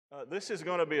This is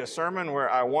going to be a sermon where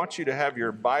I want you to have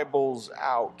your Bibles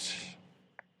out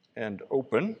and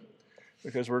open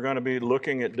because we're going to be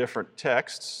looking at different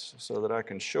texts so that I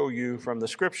can show you from the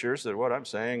Scriptures that what I'm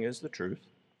saying is the truth.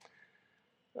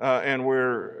 Our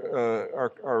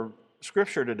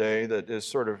Scripture today that is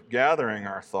sort of gathering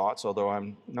our thoughts, although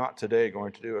I'm not today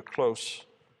going to do a close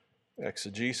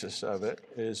exegesis of it,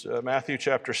 is Matthew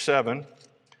chapter 7,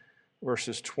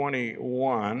 verses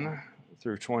 21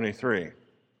 through 23.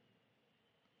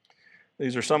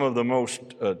 These are some of the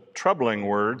most troubling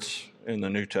words in the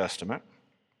New Testament,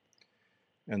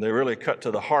 and they really cut to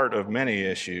the heart of many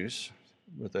issues,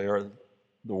 but they are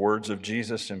the words of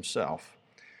Jesus himself,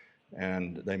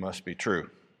 and they must be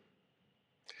true.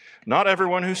 Not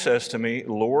everyone who says to me,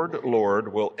 "Lord,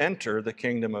 Lord," will enter the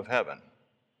kingdom of heaven,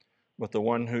 but the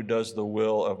one who does the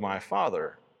will of my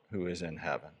Father who is in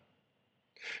heaven.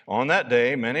 On that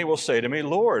day, many will say to me,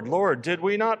 "Lord, Lord, did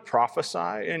we not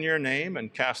prophesy in your name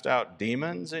and cast out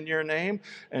demons in your name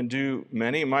and do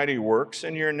many mighty works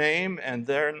in your name?" And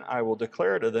then I will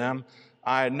declare to them,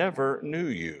 "I never knew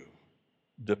you.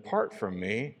 Depart from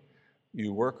me,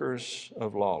 you workers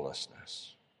of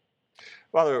lawlessness."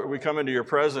 Father, we come into your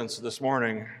presence this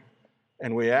morning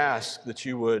and we ask that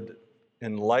you would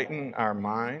enlighten our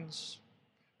minds,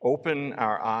 open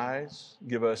our eyes,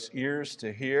 give us ears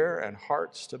to hear and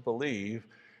hearts to believe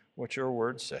what your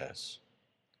word says.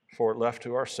 For left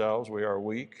to ourselves, we are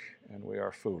weak and we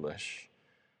are foolish,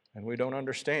 and we don't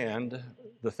understand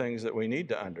the things that we need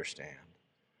to understand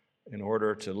in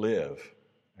order to live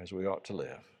as we ought to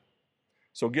live.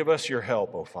 So give us your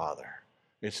help, O Father.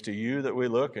 It's to you that we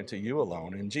look and to you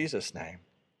alone. In Jesus' name,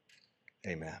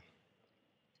 amen.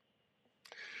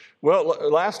 Well,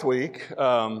 last week,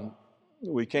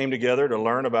 we came together to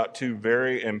learn about two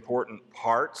very important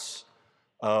parts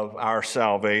of our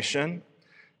salvation.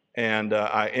 And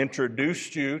I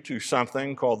introduced you to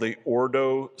something called the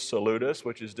Ordo Salutis,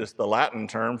 which is just the Latin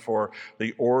term for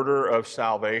the order of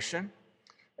salvation.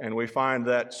 And we find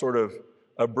that sort of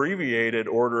abbreviated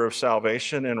order of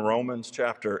salvation in Romans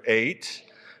chapter 8.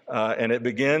 And it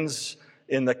begins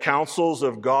in the counsels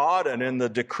of God and in the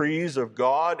decrees of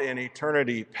God in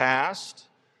eternity past.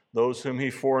 Those whom he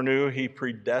foreknew, he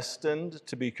predestined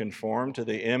to be conformed to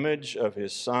the image of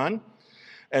his Son.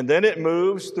 And then it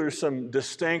moves through some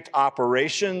distinct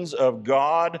operations of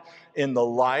God in the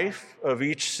life of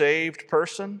each saved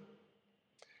person,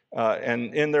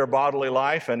 and in their bodily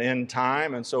life and in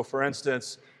time. And so, for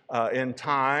instance, in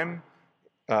time,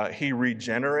 he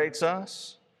regenerates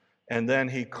us. And then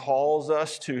he calls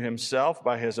us to himself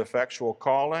by his effectual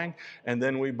calling. And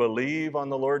then we believe on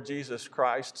the Lord Jesus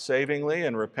Christ savingly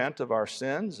and repent of our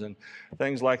sins and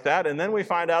things like that. And then we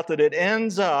find out that it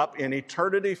ends up in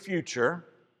eternity future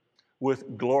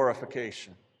with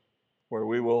glorification, where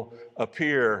we will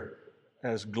appear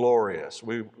as glorious.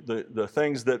 The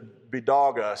things that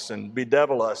bedog us and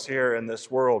bedevil us here in this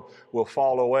world will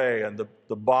fall away, and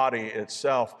the body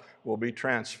itself will be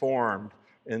transformed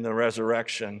in the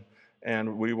resurrection.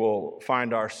 And we will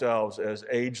find ourselves as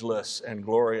ageless and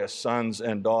glorious sons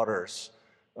and daughters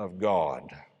of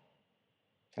God.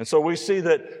 And so we see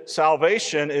that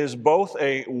salvation is both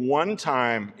a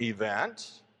one-time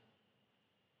event.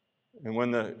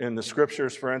 And in the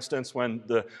Scriptures, for instance, when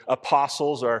the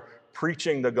apostles are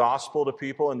preaching the gospel to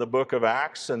people in the book of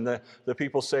Acts, and the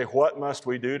people say, "What must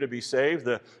we do to be saved?"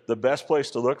 The best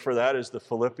place to look for that is the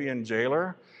Philippian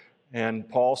jailer. And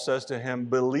Paul says to him,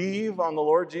 "Believe on the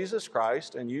Lord Jesus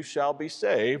Christ, and you shall be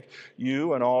saved,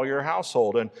 you and all your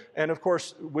household." And of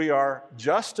course, we are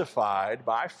justified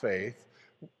by faith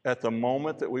at the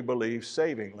moment that we believe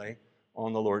savingly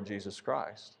on the Lord Jesus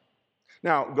Christ.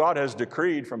 Now, God has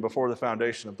decreed from before the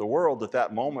foundation of the world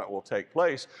that moment will take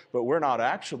place, but we're not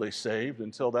actually saved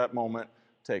until that moment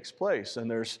takes place. And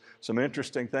there's some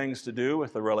interesting things to do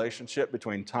with the relationship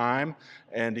between time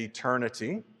and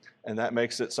eternity. And that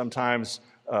makes it sometimes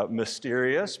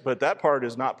mysterious, but that part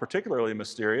is not particularly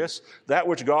mysterious. That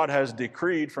which God has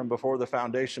decreed from before the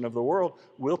foundation of the world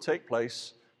will take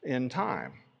place in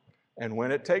time. And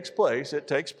when it takes place,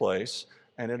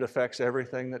 and it affects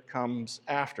everything that comes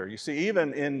after. You see,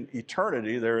 even in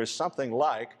eternity, there is something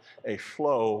like a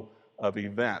flow of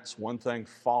events. One thing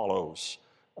follows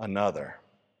another.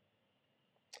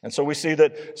 And so we see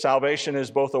that salvation is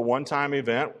both a one-time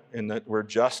event in that we're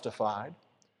justified,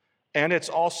 and it's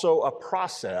also a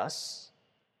process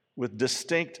with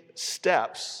distinct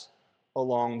steps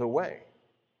along the way.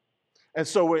 And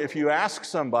so if you ask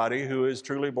somebody who is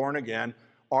truly born again,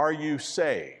 "Are you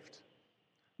saved?"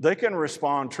 they can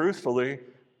respond truthfully,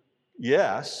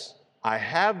 "Yes, I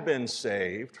have been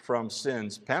saved from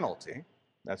sin's penalty."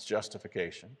 That's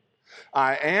justification.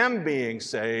 I am being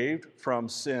saved from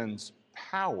sin's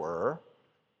power.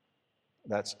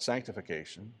 That's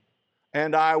sanctification.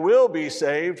 And I will be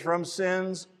saved from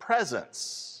sin's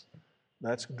presence.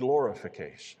 That's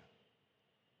glorification.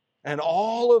 And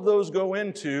all of those go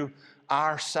into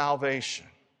our salvation.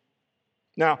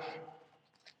 Now,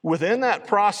 within that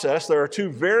process, there are two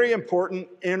very important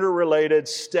interrelated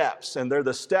steps, and they're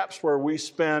the steps where we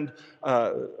spend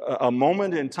a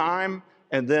moment in time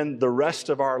and then the rest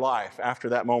of our life after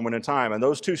that moment in time. And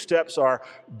those two steps are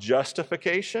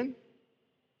justification,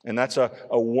 and that's a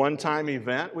one-time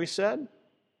event, we said.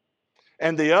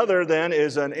 And the other then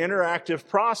is an interactive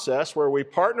process where we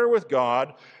partner with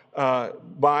God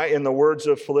by, in the words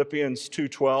of Philippians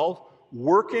 2:12,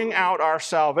 working out our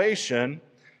salvation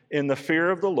in the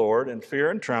fear of the Lord, in fear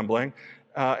and trembling.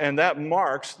 And that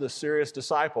marks the serious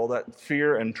disciple, that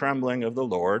fear and trembling of the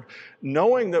Lord,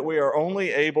 knowing that we are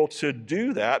only able to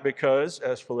do that because,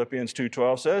 as Philippians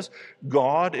 2:12 says,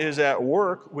 God is at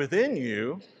work within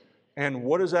you. And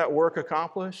what does that work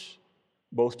accomplish?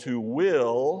 Both to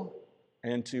will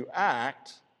and to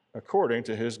act according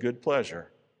to his good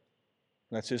pleasure.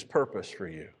 That's his purpose for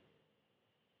you.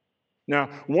 Now,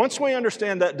 once we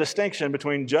understand that distinction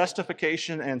between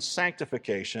justification and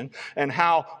sanctification, and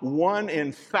how one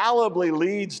infallibly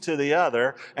leads to the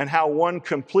other, and how one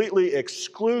completely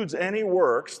excludes any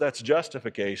works, that's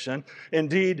justification.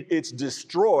 Indeed, it's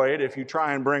destroyed if you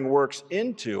try and bring works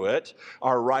into it.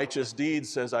 Our righteous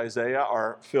deeds, says Isaiah,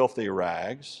 are filthy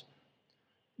rags.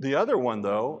 The other one,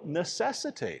 though,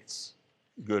 necessitates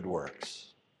good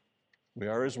works. We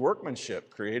are his workmanship,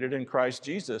 created in Christ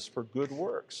Jesus for good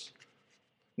works.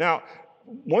 Now,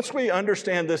 once we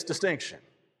understand this distinction,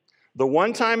 the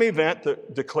one-time event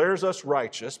that declares us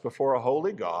righteous before a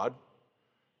holy God,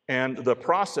 and the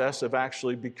process of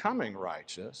actually becoming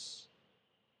righteous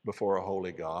before a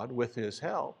holy God with his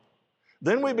help,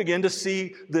 then we begin to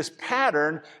see this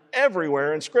pattern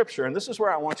everywhere in Scripture. And this is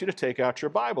where I want you to take out your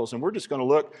Bibles. And we're just going to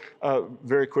look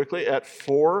very quickly at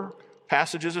 4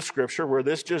 passages of Scripture where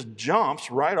this just jumps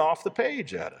right off the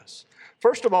page at us.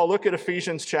 First of all, look at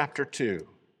Ephesians chapter 2.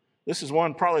 This is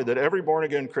one probably that every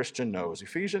born-again Christian knows.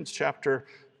 Ephesians chapter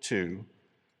 2,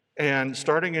 and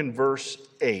starting in verse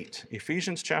 8.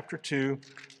 Ephesians chapter 2,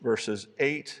 verses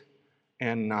 8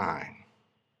 and 9.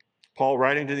 Paul,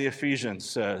 writing to the Ephesians,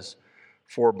 says,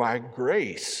 "For by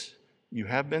grace you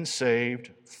have been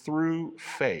saved through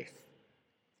faith.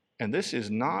 And this is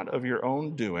not of your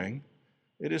own doing.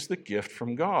 It is the gift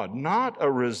from God, not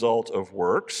a result of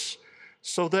works,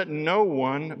 so that no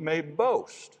one may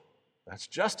boast." That's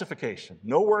justification.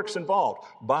 No works involved.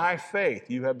 By faith,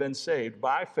 you have been saved.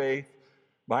 By faith,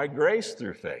 by grace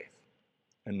through faith,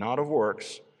 and not of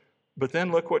works. But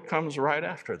then look what comes right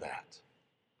after that.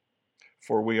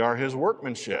 "For we are his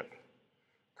workmanship,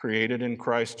 created in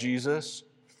Christ Jesus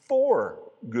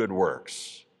for good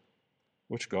works,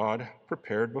 which God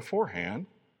prepared beforehand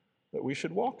that we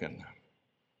should walk in them."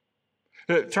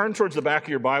 Turn towards the back of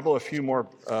your Bible a few more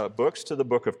books to the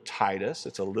book of Titus.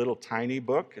 It's a little tiny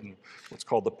book in what's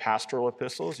called the pastoral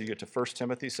epistles. You get to 1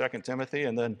 Timothy, 2 Timothy,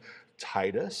 and then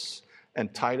Titus.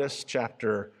 And Titus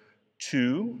chapter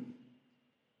 2,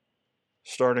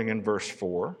 starting in verse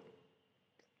 4.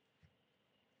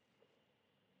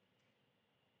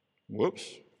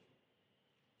 Whoops.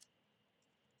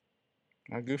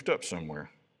 I goofed up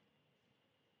somewhere.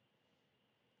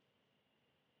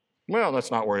 Well,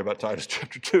 let's not worry about Titus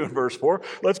chapter 2 and verse 4.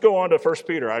 Let's go on to 1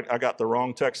 Peter. I got the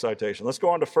wrong text citation. Let's go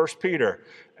on to 1 Peter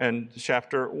and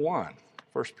chapter 1.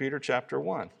 1 Peter chapter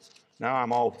 1. Now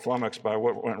I'm all flummoxed by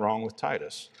what went wrong with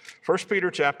Titus. 1 Peter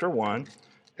chapter 1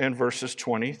 and verses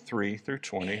 23 through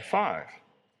 25.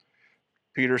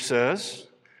 Peter says,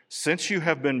 "Since you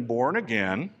have been born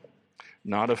again,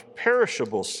 not of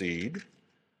perishable seed,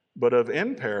 but of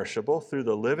imperishable through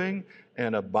the living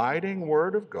and abiding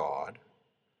word of God,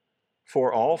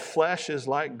 for all flesh is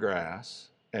like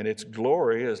grass, and its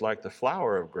glory is like the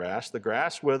flower of grass. The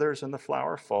grass withers and the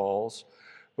flower falls,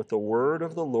 but the word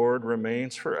of the Lord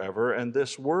remains forever. And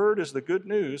this word is the good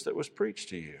news that was preached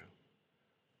to you.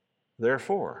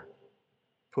 Therefore,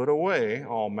 put away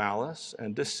all malice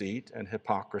and deceit and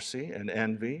hypocrisy and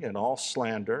envy and all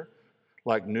slander.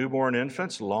 Like newborn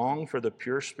infants, long for the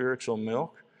pure spiritual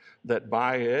milk, that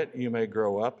by it you may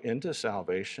grow up into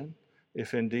salvation,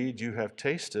 if indeed you have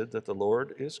tasted that the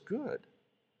Lord is good."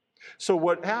 So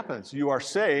what happens? You are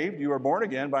saved, you are born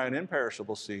again by an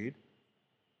imperishable seed,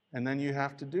 and then you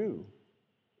have to do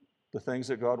the things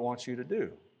that God wants you to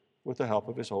do with the help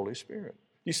of his Holy Spirit.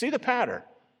 You see the pattern.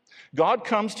 God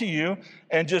comes to you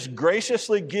and just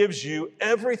graciously gives you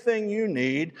everything you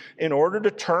need in order to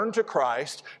turn to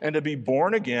Christ and to be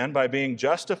born again by being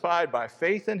justified by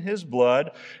faith in his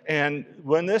blood. And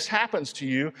when this happens to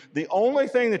you, the only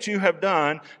thing that you have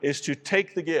done is to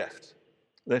take the gift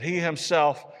that he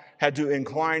himself had to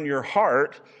incline your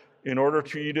heart in order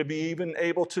for you to be even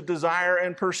able to desire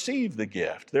and perceive the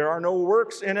gift. There are no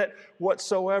works in it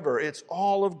whatsoever. It's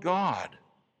all of God.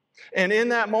 And in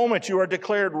that moment, you are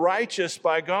declared righteous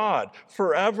by God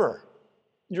forever.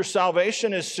 Your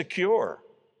salvation is secure.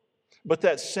 But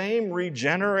that same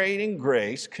regenerating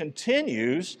grace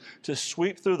continues to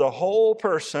sweep through the whole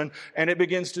person, and it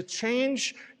begins to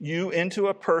change you into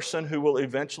a person who will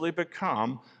eventually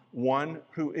become one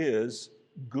who is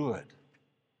good.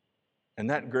 And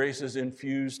that grace is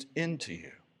infused into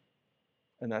you,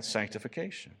 and that's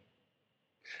sanctification.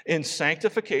 In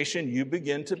sanctification, you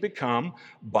begin to become,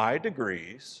 by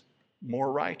degrees,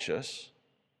 more righteous.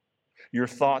 Your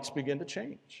thoughts begin to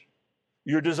change.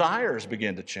 Your desires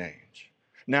begin to change.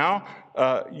 Now,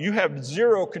 you have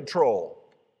zero control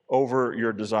over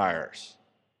your desires.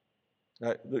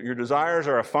 Your desires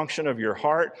are a function of your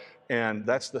heart, and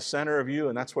that's the center of you,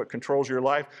 and that's what controls your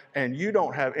life. And you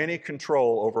don't have any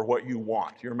control over what you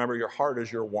want. You remember, your heart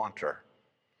is your wanter.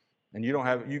 And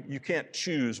you can't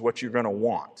choose what you're going to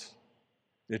want.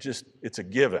 It's a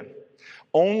given.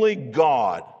 Only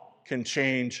God can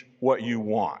change what you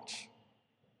want.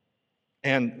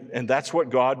 And that's what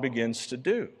God begins to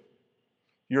do.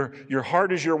 Your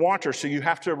heart is your wanter, so you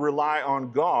have to rely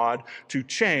on God to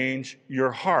change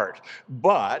your heart.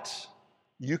 But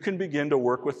you can begin to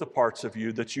work with the parts of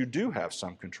you that you do have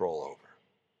some control over.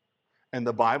 And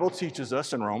the Bible teaches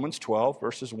us in Romans 12,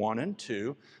 verses 1 and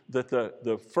 2, that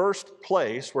the first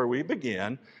place where we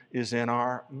begin is in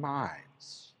our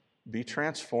minds. Be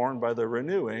transformed by the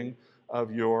renewing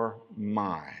of your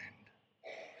mind.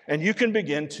 And you can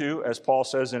begin to, as Paul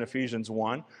says in Ephesians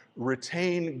 1,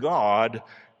 retain God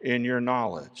in your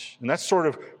knowledge. And that's sort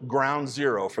of ground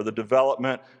zero for the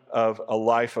development of a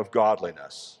life of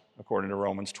godliness, according to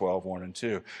Romans 12, 1 and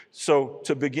 2. So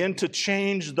to begin to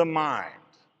change the mind,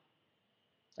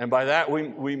 and by that,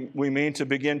 we mean to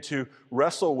begin to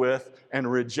wrestle with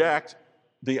and reject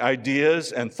the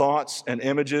ideas and thoughts and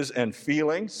images and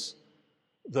feelings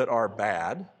that are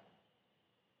bad,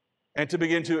 and to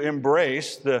begin to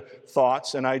embrace the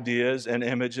thoughts and ideas and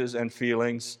images and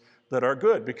feelings that are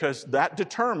good, because that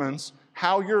determines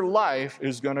how your life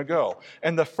is going to go.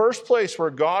 And the first place where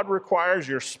God requires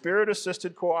your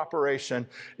spirit-assisted cooperation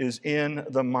is in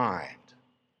the mind.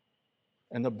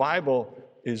 And the Bible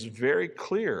is very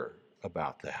clear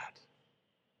about that.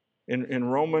 In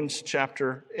Romans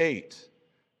chapter 8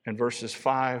 and verses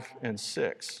 5 and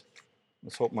 6.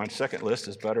 Let's hope my second list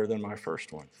is better than my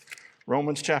first one.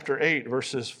 Romans chapter 8,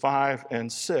 verses 5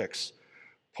 and 6.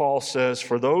 Paul says,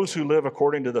 "For those who live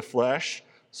according to the flesh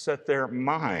set their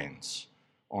minds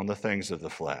on the things of the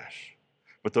flesh.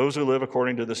 But those who live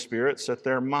according to the Spirit set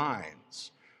their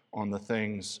minds on the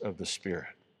things of the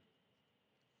Spirit."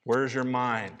 Where's your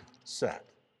mind set?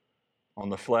 On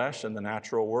the flesh and the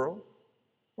natural world,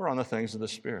 or on the things of the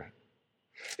Spirit?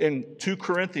 In 2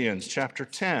 Corinthians chapter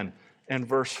 10 and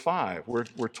verse 5,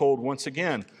 we're told once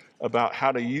again about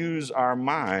how to use our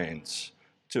minds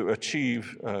to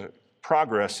achieve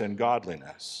progress in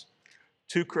godliness.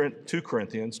 2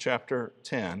 Corinthians chapter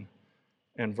 10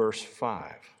 and verse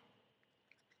 5.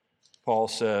 Paul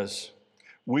says,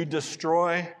 "We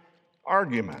destroy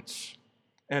arguments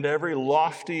and every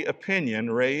lofty opinion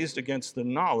raised against the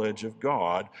knowledge of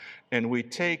God, and we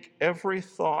take every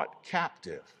thought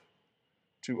captive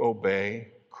to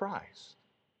obey Christ."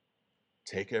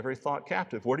 Take every thought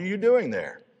captive. What are you doing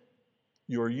there?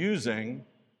 You're using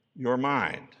your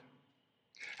mind.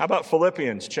 How about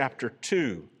Philippians chapter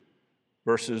 2,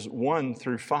 verses 1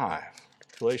 through 5?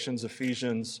 Galatians,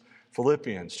 Ephesians,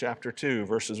 Philippians chapter 2,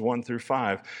 verses 1 through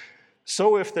 5.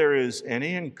 "So if there is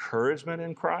any encouragement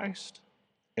in Christ,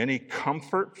 any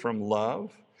comfort from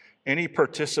love, any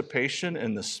participation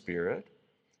in the Spirit,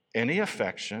 any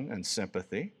affection and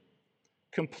sympathy,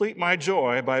 complete my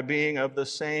joy by being of the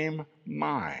same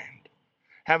mind,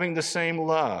 having the same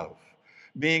love,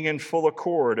 being in full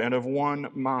accord and of one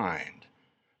mind.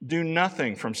 Do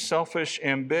nothing from selfish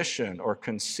ambition or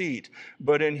conceit,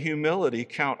 but in humility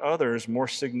count others more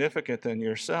significant than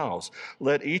yourselves.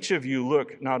 Let each of you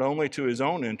look not only to his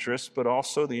own interests, but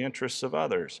also the interests of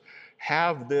others.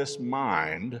 Have this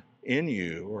mind in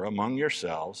you or among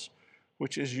yourselves,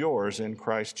 which is yours in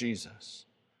Christ Jesus,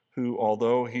 who,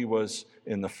 although he was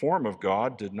in the form of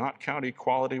God, did not count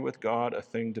equality with God a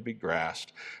thing to be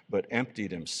grasped, but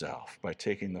emptied himself by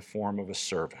taking the form of a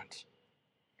servant,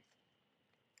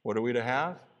 What are we to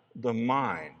have? The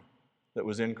mind that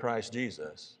was in Christ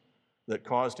Jesus that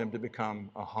caused him to become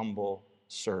a humble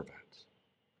servant.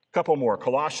 A couple more.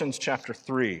 Colossians chapter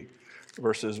 3,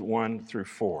 verses 1 through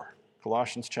 4.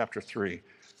 Colossians chapter 3.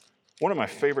 One of my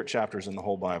favorite chapters in the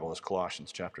whole Bible is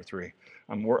Colossians chapter 3.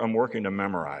 I'm working to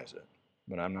memorize it,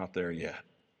 but I'm not there yet.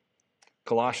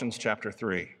 Colossians chapter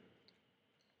 3.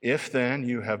 If then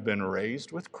you have been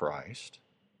raised with Christ,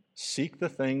 seek the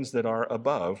things that are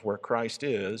above, where Christ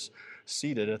is,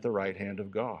 seated at the right hand of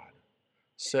God.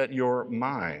 Set your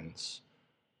minds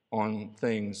on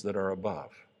things that are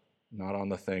above, not on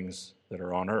the things that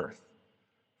are on earth.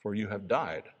 For you have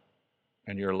died,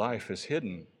 and your life is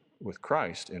hidden with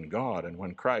Christ in God. And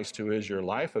when Christ, who is your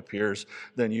life, appears,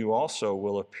 then you also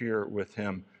will appear with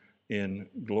him in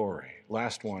glory.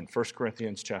 Last one, 1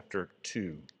 Corinthians chapter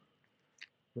 2,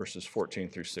 verses 14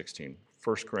 through 16.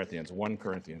 1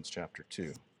 Corinthians chapter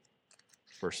 2,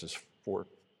 verses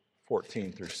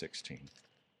 14 through 16.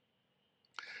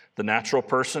 The natural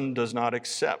person does not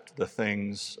accept the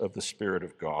things of the Spirit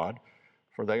of God,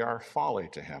 for they are folly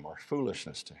to him, or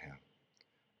foolishness to him,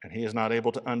 and he is not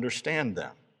able to understand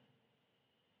them.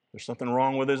 There's something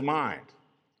wrong with his mind.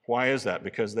 Why is that?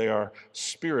 Because they are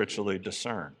spiritually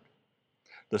discerned.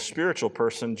 The spiritual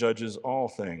person judges all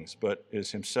things, but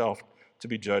is himself to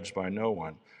be judged by no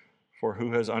one. For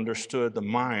who has understood the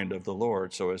mind of the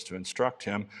Lord so as to instruct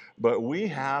him? But we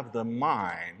have the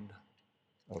mind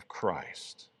of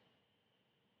Christ.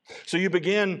 So you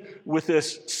begin with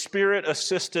this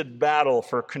spirit-assisted battle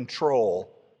for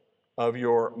control of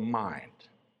your mind.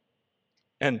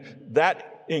 And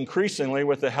that increasingly,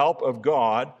 with the help of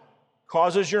God,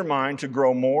 causes your mind to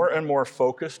grow more and more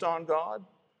focused on God,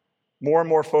 more and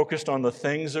more focused on the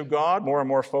things of God, more and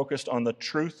more focused on the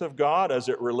truth of God as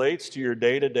it relates to your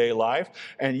day-to-day life.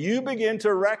 And you begin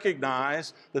to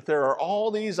recognize that there are all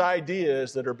these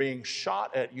ideas that are being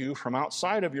shot at you from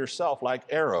outside of yourself like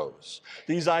arrows.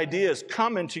 These ideas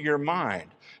come into your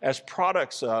mind as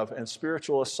products of and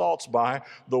spiritual assaults by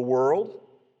the world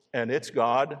and its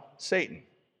god, Satan.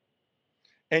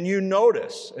 And you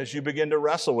notice, as you begin to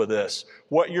wrestle with this,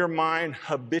 what your mind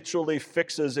habitually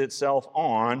fixes itself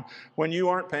on when you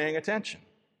aren't paying attention,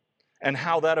 and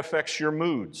how that affects your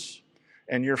moods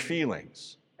and your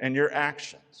feelings and your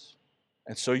actions.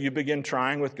 And so you begin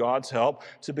trying, with God's help,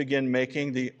 to begin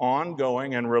making the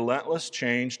ongoing and relentless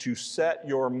change to set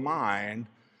your mind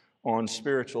on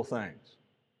spiritual things.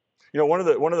 You know, one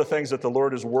of the things that the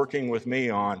Lord is working with me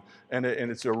on, and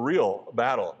it's a real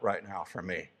battle right now for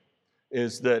me,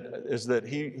 is that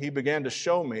he began to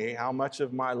show me how much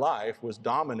of my life was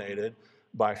dominated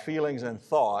by feelings and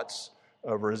thoughts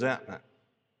of resentment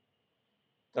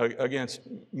against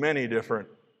many different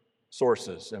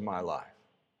sources in my life.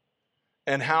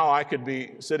 And how I could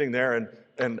be sitting there,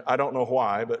 and I don't know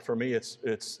why, but for me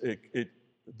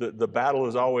the battle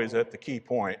is always at the key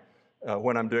point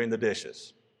when I'm doing the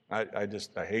dishes. I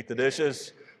hate the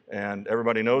dishes. And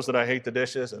everybody knows that I hate the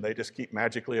dishes, and they just keep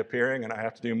magically appearing, and I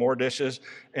have to do more dishes.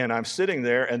 And I'm sitting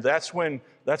there, and that's when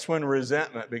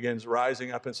resentment begins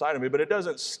rising up inside of me. But it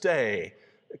doesn't stay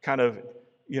kind of,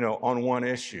 on one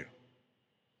issue.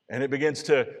 And it begins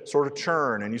to sort of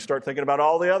churn, and you start thinking about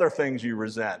all the other things you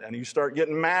resent, and you start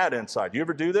getting mad inside. Do you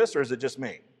ever do this, or is it just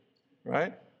me?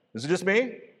 Right? Is it just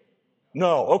me?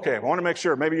 No, okay, I want to make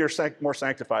sure. Maybe you're more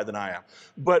sanctified than I am.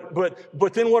 But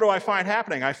then what do I find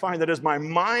happening? I find that as my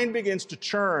mind begins to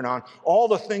churn on all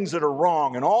the things that are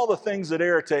wrong and all the things that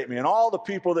irritate me and all the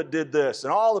people that did this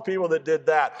and all the people that did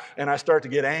that, and I start to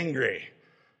get angry.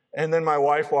 And then my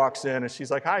wife walks in and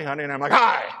she's like, "Hi, honey," and I'm like,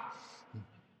 "Hi."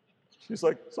 She's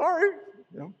like, "Sorry."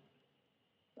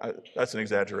 That's an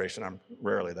exaggeration. I'm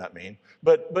rarely that mean.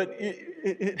 But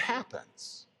it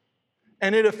happens.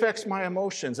 And it affects my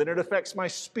emotions, and it affects my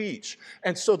speech.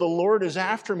 And so the Lord is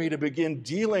after me to begin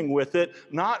dealing with it,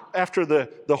 not after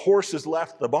the horse has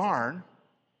left the barn,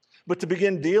 but to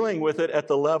begin dealing with it at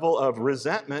the level of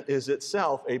resentment is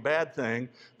itself a bad thing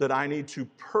that I need to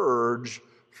purge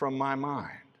from my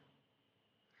mind.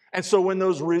 And so when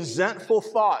those resentful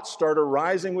thoughts start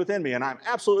arising within me, and I'm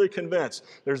absolutely convinced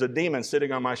there's a demon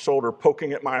sitting on my shoulder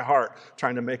poking at my heart,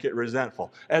 trying to make it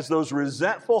resentful. As those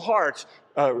resentful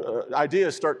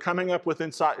ideas start coming up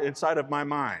inside of my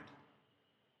mind,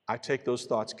 I take those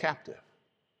thoughts captive.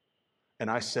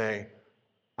 And I say,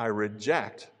 I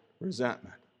reject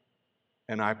resentment.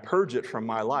 And I purge it from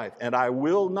my life. And I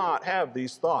will not have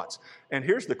these thoughts. And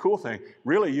here's the cool thing.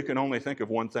 Really, you can only think of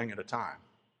one thing at a time.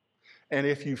 And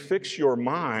if you fix your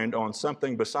mind on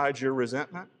something besides your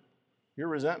resentment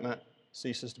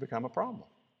ceases to become a problem.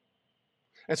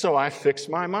 And so I fix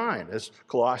my mind, as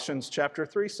Colossians chapter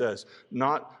 3 says,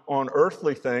 not on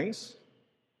earthly things,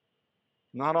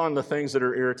 not on the things that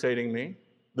are irritating me,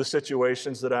 the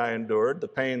situations that I endured, the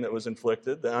pain that was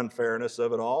inflicted, the unfairness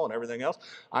of it all, and everything else.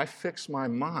 I fix my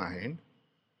mind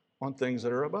on things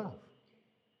that are above,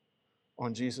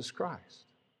 on Jesus Christ,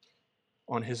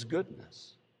 on his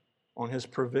goodness, on his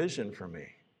provision for me,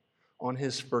 on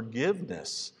his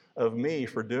forgiveness of me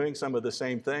for doing some of the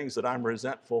same things that I'm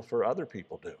resentful for other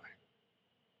people doing.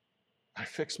 I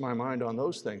fix my mind on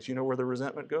those things. You know where the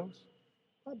resentment goes?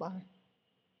 Bye-bye.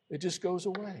 It just goes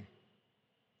away.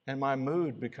 And my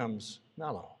mood becomes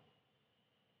mellow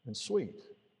and sweet.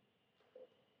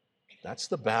 That's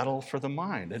the battle for the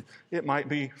mind. And it might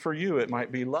be, for you, it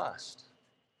might be lust.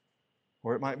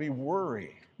 Or it might be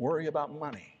worry. Worry about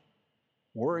money.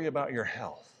 Worry about your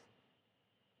health.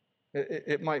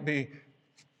 It might be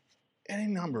any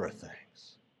number of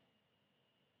things.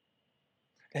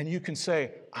 And you can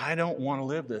say, I don't want to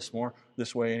live this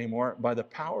way anymore. By the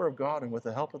power of God and with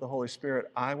the help of the Holy Spirit,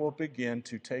 I will begin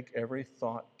to take every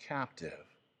thought captive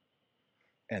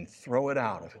and throw it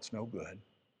out if it's no good.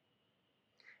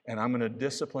 And I'm going to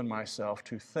discipline myself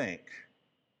to think,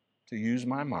 to use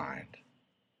my mind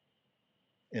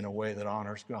in a way that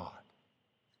honors God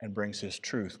and brings his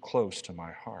truth close to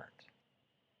my heart.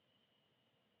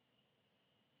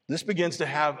 This begins to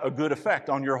have a good effect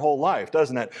on your whole life,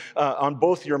 doesn't it? On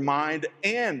both your mind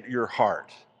and your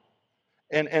heart.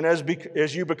 And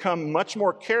as you become much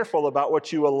more careful about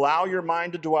what you allow your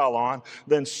mind to dwell on,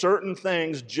 then certain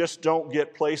things just don't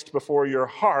get placed before your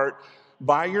heart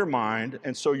by your mind,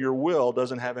 and so your will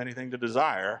doesn't have anything to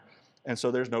desire, and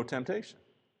so there's no temptation.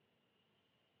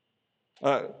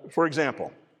 For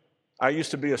example, I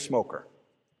used to be a smoker.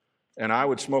 And I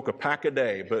would smoke a pack a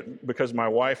day, but because my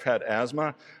wife had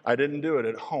asthma, I didn't do it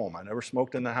at home. I never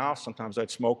smoked in the house. Sometimes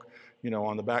I'd smoke,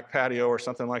 on the back patio or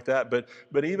something like that.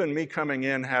 But even me coming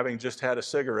in, having just had a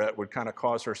cigarette, would kind of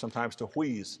cause her sometimes to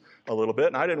wheeze a little bit.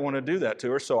 And I didn't want to do that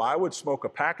to her. So I would smoke a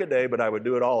pack a day, but I would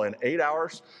do it all in 8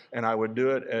 hours. And I would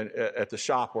do it at the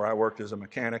shop where I worked as a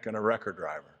mechanic and a record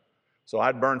driver. So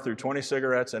I'd burn through 20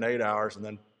 cigarettes in 8 hours and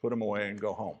then put them away and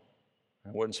go home.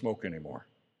 I wouldn't smoke anymore.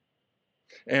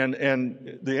 And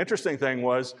the interesting thing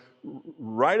was,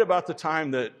 right about the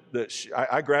time that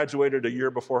I graduated a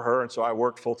year before her, and so I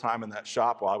worked full-time in that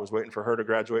shop while I was waiting for her to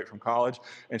graduate from college.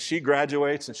 And she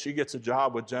graduates, and she gets a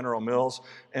job with General Mills,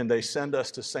 and they send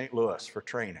us to St. Louis for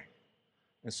training.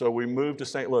 And so we moved to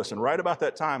St. Louis, and right about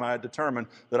that time, I had determined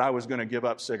that I was going to give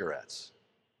up cigarettes.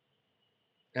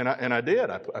 And I did.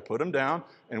 I put them down,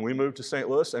 and we moved to St.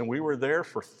 Louis, and we were there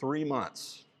for 3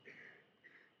 months.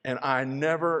 And I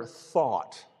never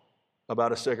thought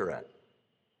about a cigarette.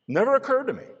 Never occurred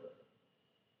to me.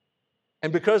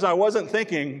 And because I wasn't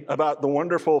thinking about the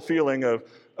wonderful feeling of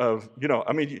I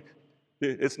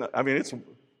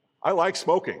like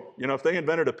smoking. If they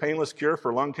invented a painless cure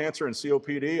for lung cancer and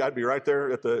COPD, I'd be right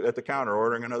there at the counter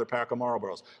ordering another pack of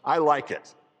Marlboros. I like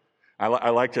it. I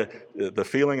like the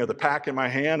feeling of the pack in my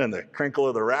hand and the crinkle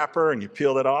of the wrapper, and you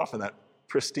peel it off, and that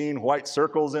pristine white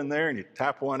circles in there, and you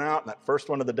tap one out, and that first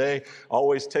one of the day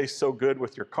always tastes so good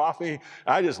with your coffee.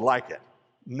 I just like it.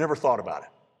 Never thought about it.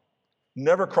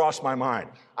 Never crossed my mind.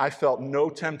 I felt no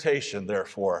temptation,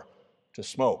 therefore, to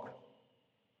smoke,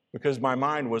 because my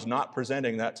mind was not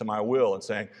presenting that to my will and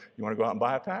saying, you want to go out and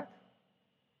buy a pack?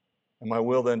 And my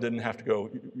will then didn't have to go,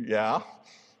 yeah,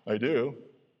 I do.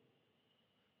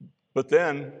 But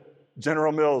then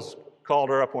General Mills called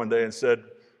her up one day and said,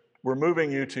 we're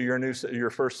moving you to your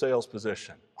first sales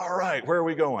position. All right, where are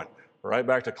we going? Right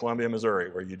back to Columbia,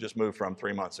 Missouri, where you just moved from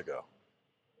 3 months ago,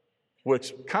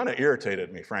 which kind of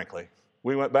irritated me, frankly.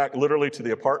 We went back literally to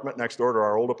the apartment next door to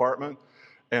our old apartment,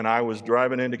 and I was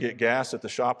driving in to get gas at the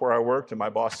shop where I worked, and my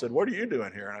boss said, what are you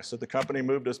doing here? And I said, the company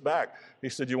moved us back. He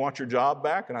said, you want your job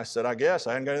back? And I said, I guess.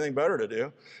 I hadn't got anything better to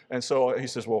do. And so he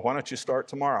says, well, why don't you start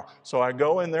tomorrow? So I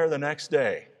go in there the next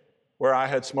day, where I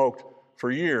had smoked for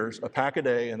years, a pack a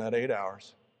day in that 8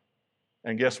 hours.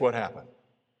 And guess what happened?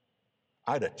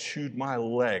 I'd have chewed my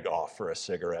leg off for a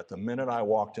cigarette the minute I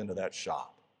walked into that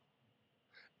shop.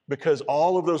 Because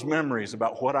all of those memories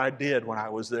about what I did when I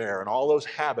was there and all those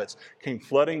habits came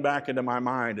flooding back into my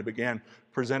mind and began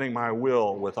presenting my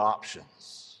will with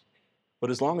options. But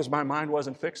as long as my mind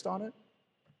wasn't fixed on it,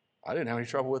 I didn't have any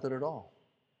trouble with it at all.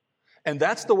 And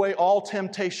that's the way all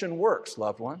temptation works,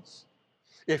 loved ones.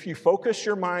 If you focus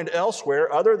your mind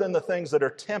elsewhere, other than the things that are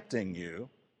tempting you,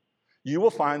 you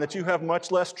will find that you have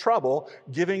much less trouble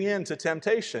giving in to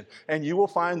temptation. And you will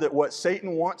find that what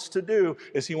Satan wants to do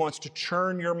is he wants to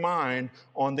churn your mind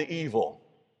on the evil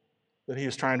that he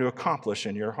is trying to accomplish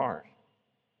in your heart.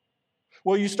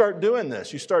 Well, you start doing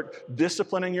this. You start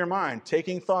disciplining your mind,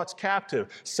 taking thoughts captive,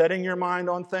 setting your mind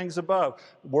on things above,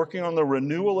 working on the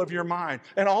renewal of your mind.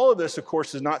 And all of this, of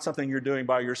course, is not something you're doing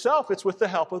by yourself. It's with the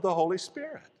help of the Holy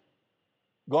Spirit.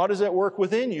 God is at work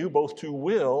within you, both to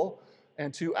will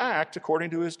and to act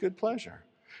according to his good pleasure.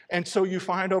 And so you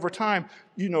find over time,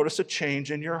 you notice a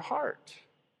change in your heart.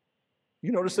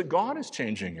 You notice that God is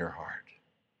changing your heart.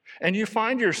 And you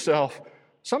find yourself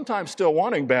sometimes still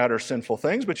wanting bad or sinful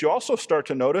things, but you also start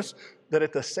to notice that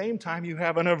at the same time you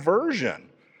have an aversion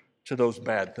to those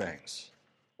bad things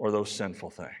or those sinful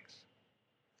things.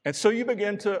 And so you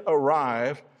begin to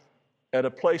arrive at a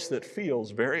place that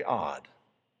feels very odd.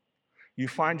 You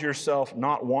find yourself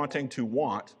not wanting to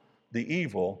want the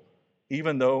evil,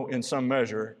 even though in some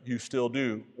measure you still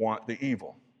do want the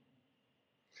evil.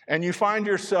 And you find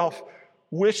yourself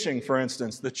wishing, for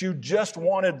instance, that you just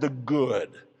wanted the good,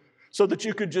 so that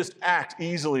you could just act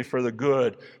easily for the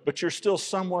good, but you're still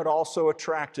somewhat also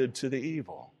attracted to the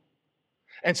evil.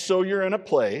 And so you're in a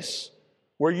place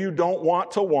where you don't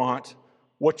want to want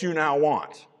what you now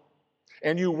want.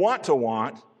 And you want to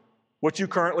want what you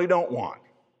currently don't want.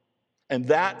 And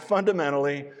that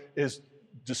fundamentally is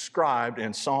described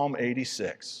in Psalm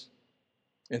 86.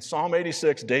 In Psalm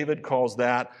 86, David calls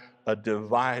that a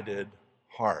divided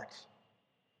heart.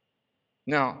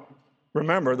 Now,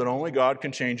 remember that only God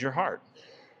can change your heart.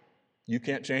 You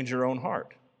can't change your own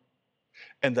heart.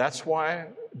 And that's why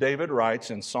David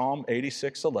writes in Psalm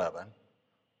 86:11,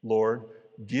 Lord,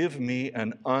 give me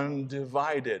an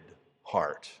undivided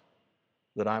heart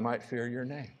that I might fear your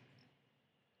name.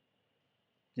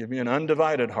 Give me an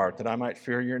undivided heart that I might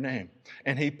fear your name.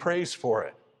 And he prays for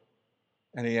it.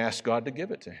 And he asks God to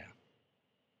give it to him.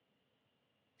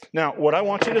 Now, what I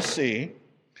want you to see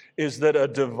is that a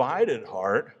divided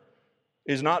heart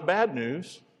is not bad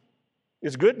news,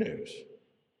 it's good news.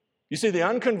 You see, the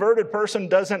unconverted person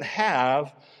doesn't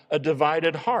have a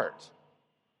divided heart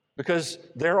because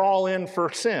they're all in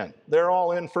for sin. They're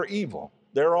all in for evil.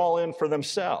 They're all in for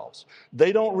themselves.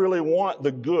 They don't really want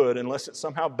the good unless it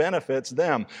somehow benefits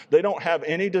them. They don't have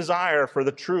any desire for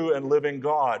the true and living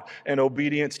God and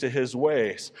obedience to his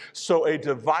ways. So a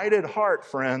divided heart,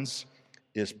 friends,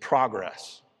 is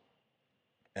progress.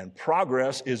 And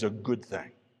progress is a good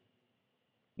thing.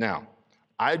 Now,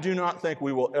 I do not think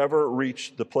we will ever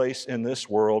reach the place in this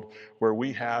world where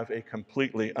we have a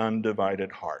completely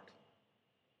undivided heart.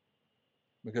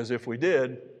 Because if we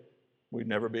did, we'd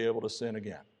never be able to sin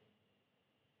again.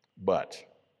 But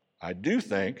I do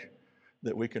think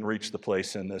that we can reach the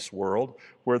place in this world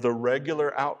where the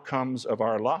regular outcomes of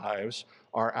our lives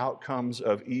are outcomes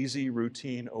of easy,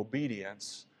 routine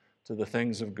obedience to the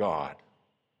things of God.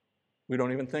 We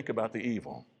don't even think about the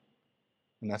evil.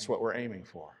 And that's what we're aiming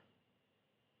for.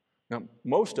 Now,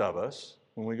 most of us,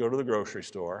 when we go to the grocery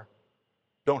store,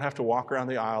 don't have to walk around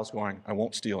the aisles going, I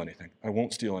won't steal anything, I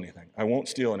won't steal anything, I won't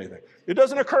steal anything. It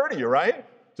doesn't occur to you, right?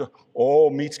 Oh,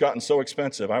 meat's gotten so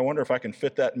expensive. I wonder if I can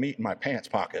fit that meat in my pants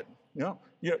pocket.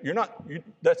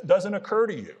 That doesn't occur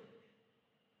to you.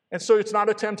 And so it's not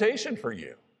a temptation for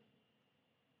you.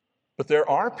 But there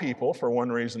are people, for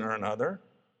one reason or another,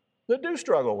 that do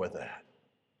struggle with that.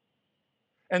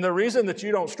 And the reason that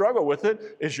you don't struggle with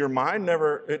it is your mind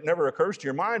it never occurs to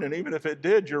your mind, and even if it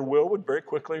did, your will would very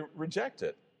quickly reject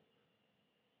it.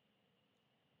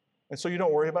 And so you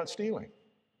don't worry about stealing.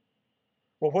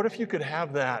 Well, what if you could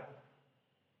have that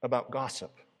about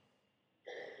gossip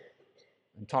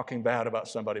and talking bad about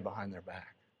somebody behind their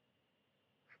back?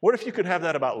 What if you could have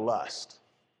that about lust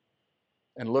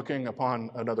and looking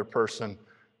upon another person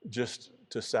just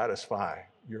to satisfy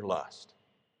your lust?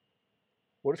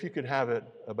 What if you could have it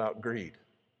about greed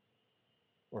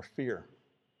or fear?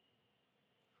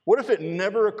 What if it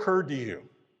never occurred to you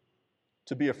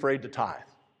to be afraid to tithe?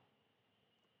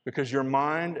 Because your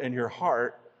mind and your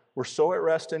heart were so at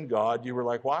rest in God, you were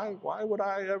like, why would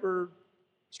I ever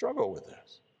struggle with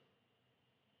this?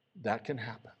 That can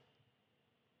happen.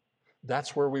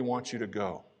 That's where we want you to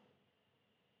go.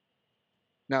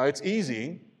 Now, it's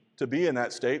easy to be in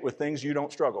that state with things you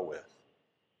don't struggle with.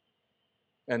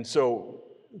 And so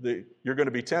you're going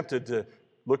to be tempted to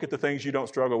look at the things you don't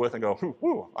struggle with and go,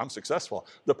 whoo, I'm successful.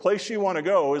 The place you want to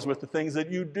go is with the things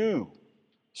that you do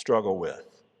struggle with.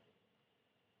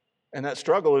 And that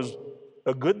struggle is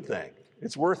a good thing.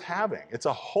 It's worth having. It's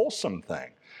a wholesome thing.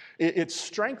 It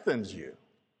strengthens you.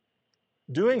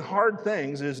 Doing hard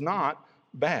things is not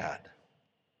bad.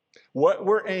 What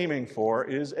we're aiming for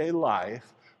is a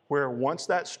life where once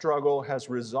that struggle has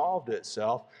resolved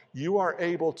itself, you are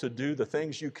able to do the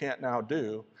things you can't now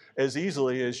do as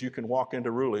easily as you can walk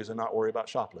into Ruli's and not worry about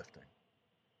shoplifting.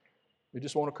 It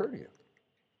just won't occur to you.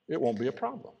 It won't be a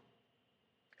problem.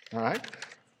 All right?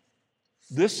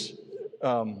 This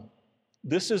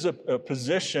is a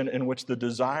position in which the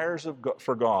desires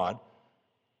for God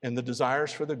and the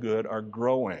desires for the good are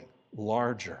growing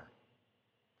larger.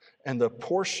 And the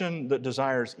portion that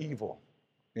desires evil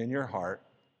in your heart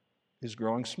is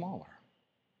growing smaller.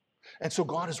 And so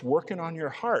God is working on your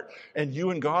heart, and you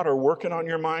and God are working on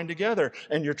your mind together,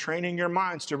 and you're training your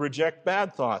minds to reject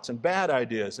bad thoughts and bad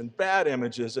ideas and bad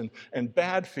images and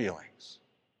bad feelings.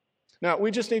 Now,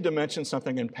 we just need to mention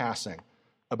something in passing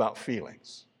about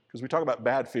feelings, because we talk about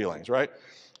bad feelings, right?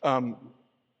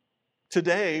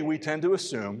 Today, we tend to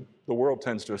assume, the world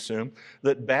tends to assume,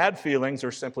 that bad feelings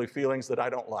are simply feelings that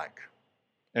I don't like,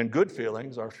 and good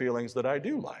feelings are feelings that I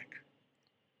do like.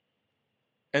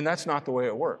 And that's not the way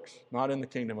it works, not in the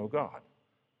kingdom of God.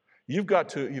 You've got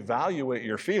to evaluate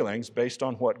your feelings based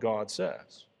on what God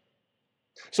says.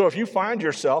 So if you find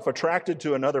yourself attracted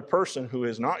to another person who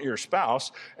is not your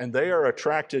spouse, and they are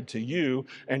attracted to you,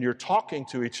 and you're talking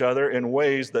to each other in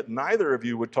ways that neither of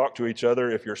you would talk to each other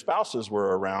if your spouses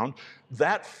were around,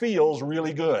 that feels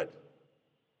really good.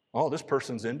 Oh, this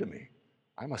person's into me.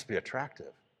 I must be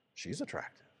attractive. She's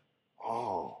attractive.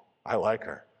 Oh, I like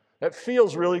her. That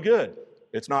feels really good.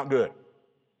 It's not good.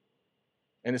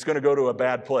 And it's going to go to a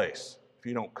bad place if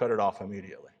you don't cut it off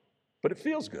immediately. But it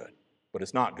feels good, but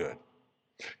it's not good.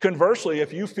 Conversely,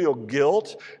 if you feel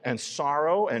guilt and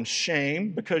sorrow and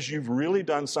shame because you've really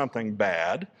done something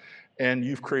bad and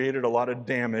you've created a lot of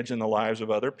damage in the lives of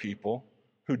other people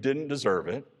who didn't deserve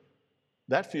it,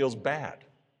 that feels bad.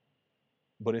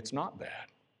 But it's not bad.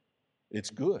 It's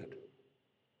good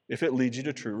if it leads you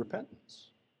to true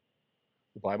repentance.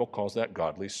 The Bible calls that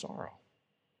godly sorrow.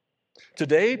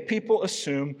 Today, people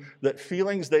assume that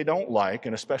feelings they don't like,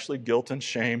 and especially guilt and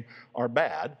shame, are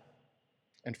bad,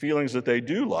 and feelings that they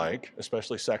do like,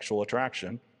 especially sexual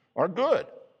attraction, are good.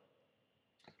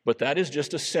 But that is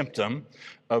just a symptom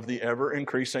of the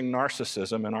ever-increasing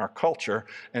narcissism in our culture,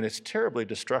 and it's terribly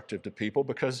destructive to people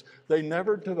because they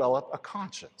never develop a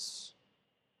conscience.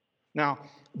 Now,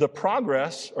 the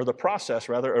process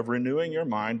of renewing your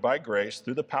mind by grace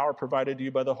through the power provided to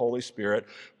you by the Holy Spirit,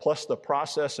 plus the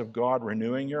process of God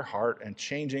renewing your heart and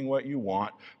changing what you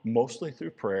want, mostly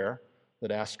through prayer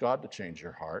that asks God to change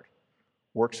your heart,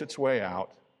 works its way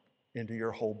out into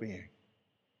your whole being.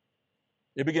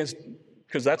 It begins,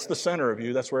 because that's the center of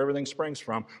you, that's where everything springs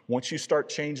from. Once you start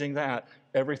changing that,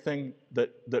 everything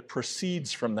that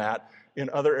proceeds from that in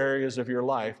other areas of your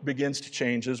life begins to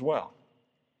change as well.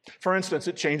 For instance,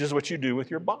 it changes what you do with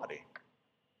your body.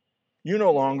 You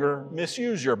no longer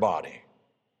misuse your body.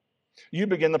 You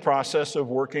begin the process of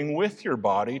working with your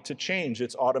body to change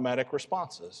its automatic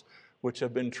responses, which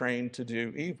have been trained to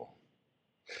do evil.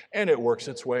 And it works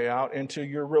its way out into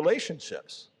your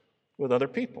relationships with other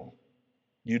people.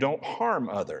 You don't harm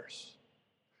others.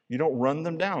 You don't run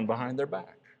them down behind their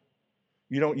back.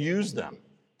 You don't use them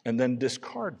and then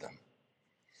discard them.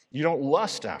 You don't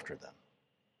lust after them.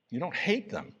 You don't hate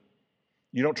them.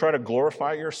 You don't try to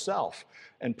glorify yourself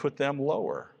and put them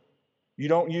lower. You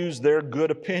don't use their good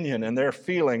opinion and their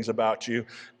feelings about you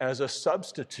as a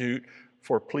substitute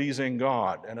for pleasing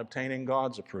God and obtaining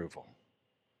God's approval.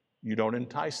 You don't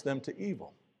entice them to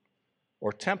evil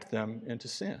or tempt them into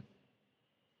sin.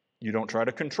 You don't try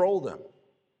to control them.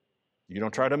 You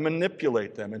don't try to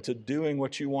manipulate them into doing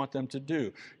what you want them to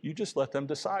do. You just let them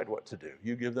decide what to do.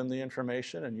 You give them the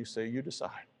information and you say, you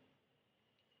decide.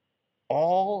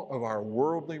 All of our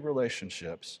worldly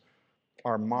relationships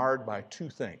are marred by two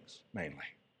things, mainly: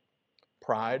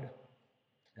 pride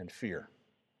and fear.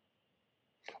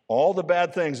 All the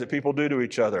bad things that people do to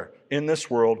each other in this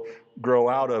world grow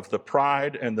out of the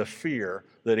pride and the fear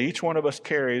that each one of us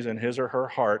carries in his or her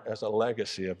heart as a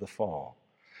legacy of the fall.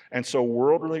 And so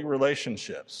worldly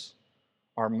relationships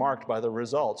are marked by the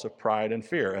results of pride and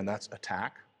fear, and that's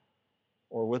attack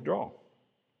or withdrawal.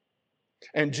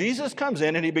 And Jesus comes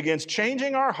in and he begins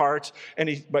changing our hearts,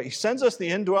 but he sends us the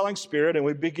indwelling Spirit, and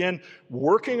we begin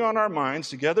working on our minds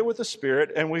together with the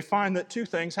Spirit, and we find that two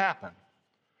things happen.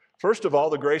 First of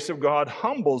all, the grace of God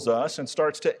humbles us and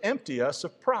starts to empty us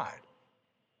of pride,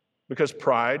 because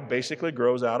pride basically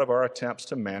grows out of our attempts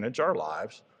to manage our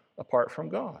lives apart from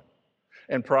God.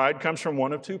 And pride comes from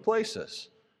one of two places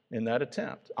in that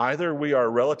attempt. Either we are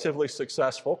relatively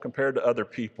successful compared to other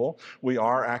people, we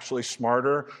are actually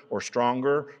smarter or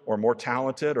stronger or more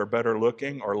talented or better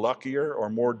looking or luckier or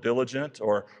more diligent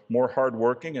or more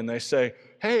hardworking, and they say,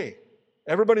 hey,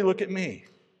 everybody look at me.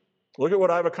 Look at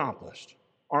what I've accomplished.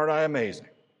 Aren't I amazing?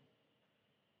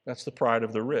 That's the pride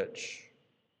of the rich.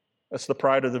 That's the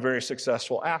pride of the very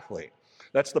successful athlete.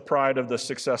 That's the pride of the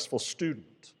successful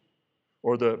student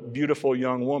or the beautiful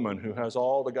young woman who has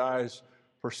all the guys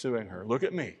pursuing her. Look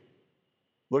at me.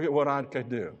 Look at what I could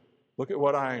do. Look at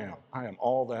what I am. I am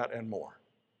all that and more.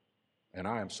 And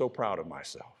I am so proud of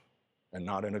myself, and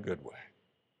not in a good way.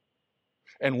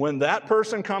 And when that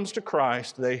person comes to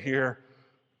Christ, they hear,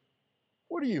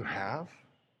 what do you have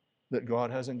that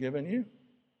God hasn't given you?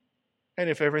 And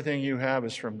if everything you have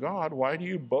is from God, why do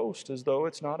you boast as though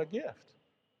it's not a gift?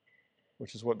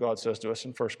 Which is what God says to us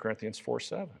in 1 Corinthians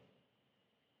 4:7.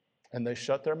 And they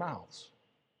shut their mouths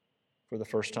for the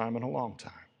first time in a long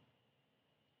time.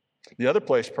 The other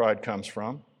place pride comes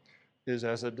from is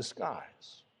as a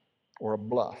disguise or a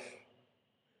bluff.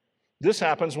 This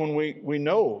happens when we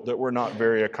know that we're not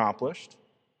very accomplished.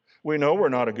 We know we're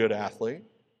not a good athlete.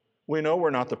 We know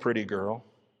we're not the pretty girl.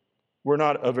 We're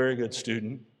not a very good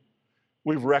student.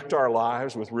 We've wrecked our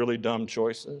lives with really dumb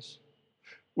choices.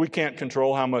 We can't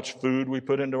control how much food we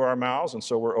put into our mouths, and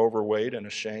so we're overweight and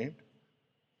ashamed,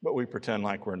 but we pretend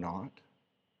like we're not.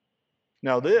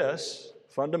 Now this,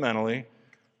 fundamentally,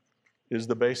 is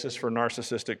the basis for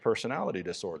narcissistic personality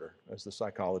disorder, as the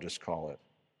psychologists call it.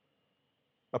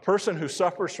 A person who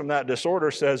suffers from that disorder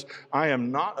says, I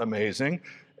am not amazing,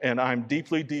 and I'm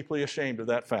deeply, deeply ashamed of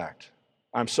that fact.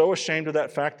 I'm so ashamed of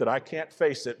that fact that I can't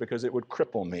face it because it would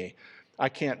cripple me. I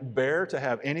can't bear to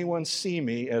have anyone see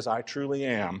me as I truly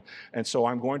am, and so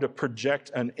I'm going to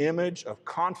project an image of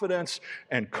confidence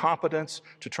and competence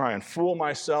to try and fool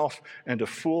myself and to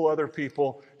fool other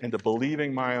people into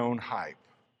believing my own hype.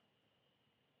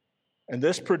 And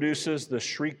this produces the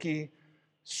shrieky,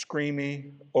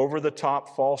 screamy,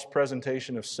 over-the-top false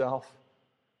presentation of self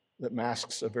that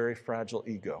masks a very fragile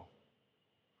ego,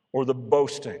 or the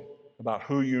boasting about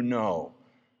who you know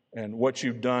and what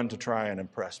you've done to try and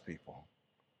impress people.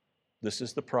 This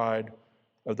is the pride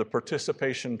of the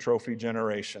participation trophy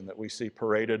generation that we see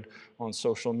paraded on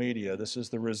social media. This is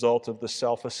the result of the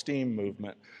self-esteem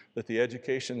movement that the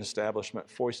education establishment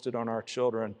foisted on our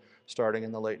children starting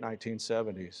in the late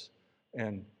 1970s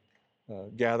and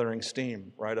gathering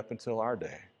steam right up until our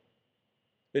day.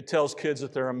 It tells kids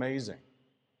that they're amazing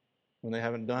when they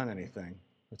haven't done anything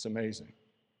that's amazing.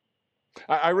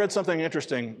 I read something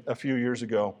interesting a few years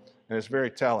ago, and it's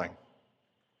very telling.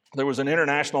 There was an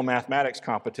international mathematics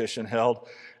competition held,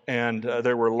 and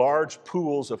there were large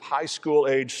pools of high school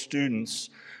age students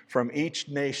from each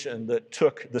nation that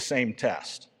took the same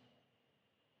test.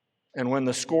 And when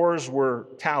the scores were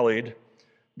tallied,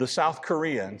 the South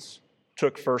Koreans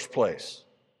took first place.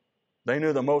 They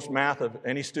knew the most math of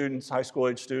any students, high school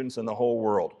age students in the whole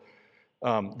world.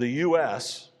 The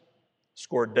U.S.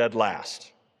 scored dead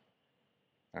last.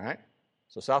 All right?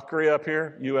 So South Korea up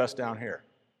here, U.S. down here.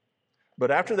 But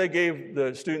after they gave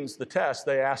the students the test,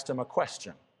 they asked them a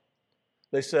question.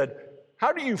 They said,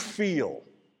 how do you feel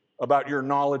about your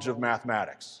knowledge of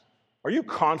mathematics? Are you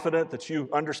confident that you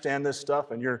understand this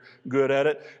stuff and you're good at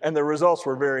it? And the results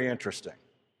were very interesting.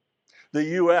 The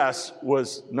U.S.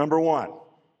 was number one.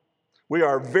 We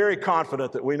are very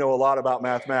confident that we know a lot about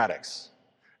mathematics.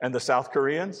 And the South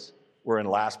Koreans were in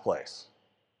last place.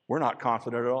 We're not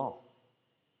confident at all.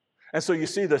 And so you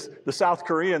see this, the South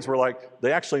Koreans were like,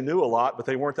 they actually knew a lot, but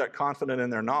they weren't that confident in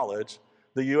their knowledge.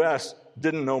 The U.S.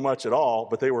 didn't know much at all,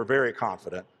 but they were very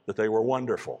confident that they were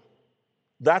wonderful.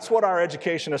 That's what our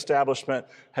education establishment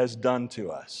has done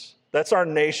to us. That's our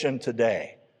nation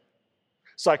today.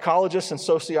 Psychologists and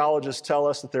sociologists tell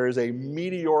us that there is a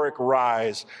meteoric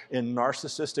rise in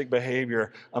narcissistic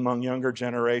behavior among younger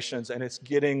generations, and it's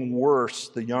getting worse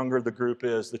the younger the group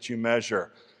is that you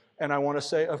measure. And I want to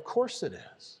say, of course it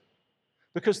is.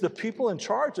 Because the people in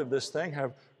charge of this thing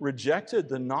have rejected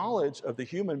the knowledge of the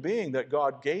human being that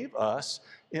God gave us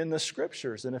in the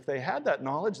Scriptures. And if they had that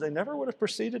knowledge, they never would have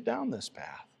proceeded down this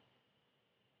path.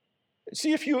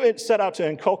 See, if you set out to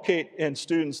inculcate in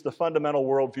students the fundamental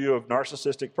worldview of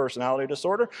narcissistic personality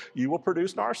disorder, you will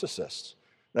produce narcissists.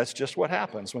 That's just what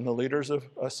happens when the leaders of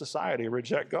a society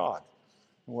reject God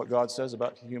and what God says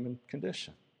about the human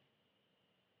condition.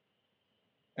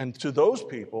 And to those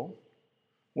people,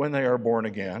 when they are born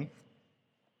again,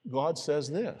 God says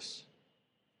this,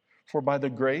 for by the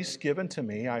grace given to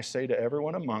me, I say to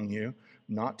everyone among you,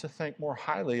 not to think more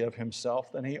highly of himself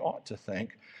than he ought to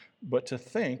think, but to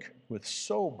think with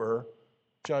sober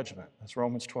judgment. That's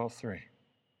Romans 12:3.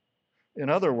 In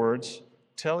other words,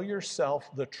 tell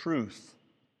yourself the truth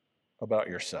about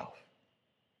yourself.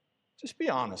 Just be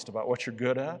honest about what you're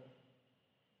good at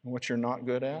and what you're not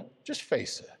good at. Just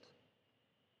face it.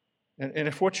 And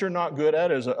if what you're not good at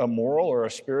is a moral or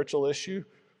a spiritual issue,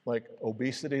 like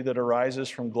obesity that arises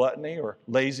from gluttony or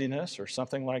laziness or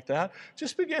something like that,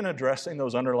 just begin addressing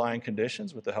those underlying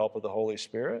conditions with the help of the Holy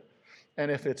Spirit.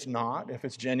 And if it's not, if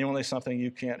it's genuinely something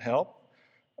you can't help,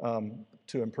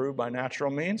 to improve by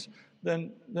natural means,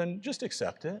 then just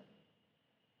accept it.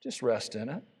 Just rest in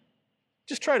it.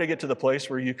 Just try to get to the place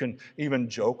where you can even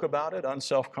joke about it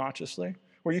unselfconsciously,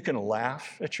 where you can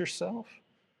laugh at yourself,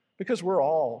 because we're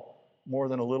all more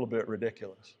than a little bit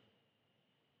ridiculous.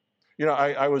 You know,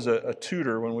 I was a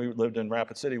tutor when we lived in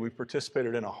Rapid City. We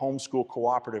participated in a homeschool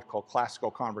cooperative called Classical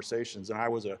Conversations, and I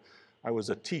was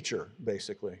a teacher,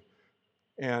 basically.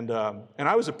 And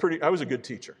I was a good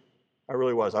teacher. I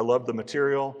really was. I loved the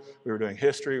material. We were doing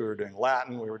history. We were doing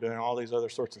Latin. We were doing all these other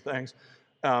sorts of things.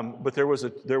 But there was a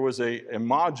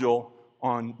module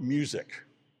on music,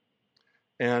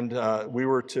 and we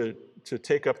were to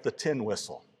take up the tin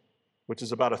whistle, which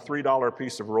is about a $3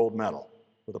 piece of rolled metal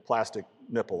with a plastic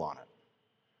nipple on it.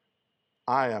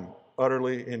 I am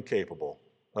utterly incapable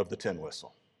of the tin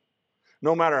whistle.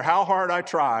 No matter how hard I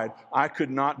tried, I could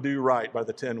not do right by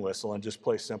the tin whistle and just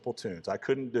play simple tunes. I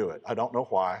couldn't do it. I don't know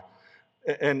why.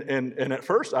 And at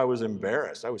first I was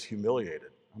embarrassed. I was humiliated.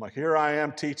 I'm like, here I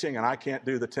am teaching and I can't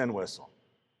do the tin whistle.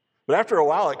 But after a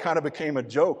while, it kind of became a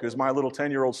joke as my little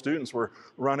 10-year-old students were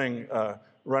running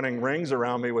rings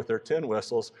around me with their tin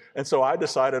whistles. And so I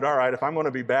decided, all right, if I'm going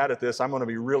to be bad at this, I'm going to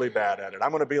be really bad at it.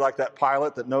 I'm going to be like that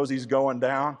pilot that knows he's going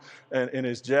down in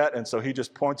his jet, and so he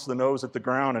just points the nose at the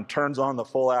ground and turns on the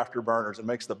full afterburners and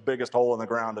makes the biggest hole in the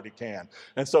ground that he can.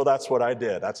 And so that's what I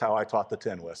did. That's how I taught the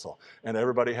tin whistle. And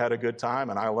everybody had a good time,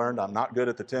 and I learned I'm not good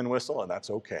at the tin whistle, and that's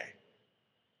okay.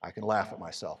 I can laugh at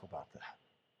myself about that.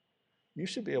 You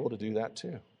should be able to do that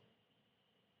too.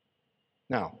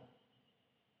 Now,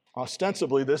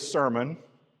 ostensibly, this sermon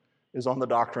is on the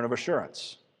Doctrine of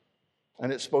Assurance,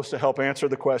 and it's supposed to help answer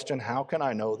the question, how can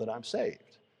I know that I'm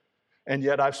saved? And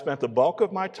yet I've spent the bulk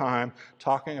of my time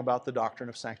talking about the doctrine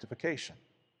of sanctification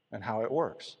and how it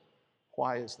works.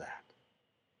 Why is that?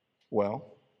 Well,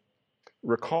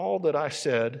 recall that I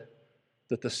said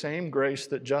that the same grace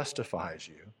that justifies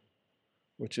you,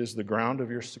 which is the ground of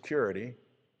your security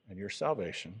and your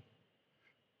salvation,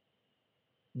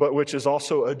 but which is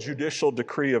also a judicial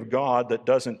decree of God that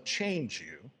doesn't change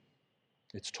you.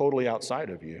 It's totally outside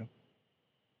of you.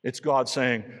 It's God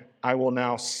saying, I will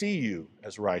now see you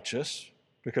as righteous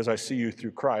because I see you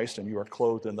through Christ and you are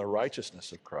clothed in the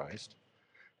righteousness of Christ.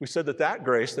 We said that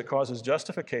grace that causes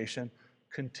justification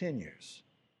continues.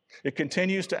 It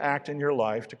continues to act in your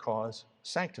life to cause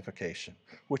sanctification,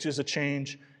 which is a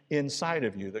change inside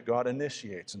of you that God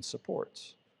initiates and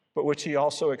supports, but which he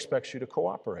also expects you to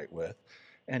cooperate with.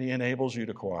 And he enables you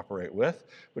to cooperate with,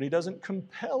 but he doesn't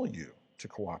compel you to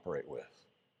cooperate with.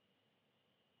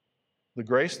 The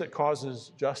grace that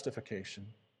causes justification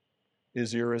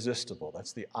is irresistible.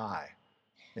 That's the I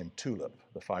in TULIP,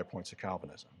 the 5 points of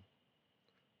Calvinism.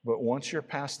 But once you're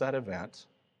past that event,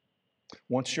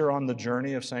 once you're on the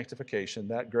journey of sanctification,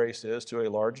 that grace is, to a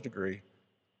large degree,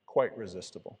 quite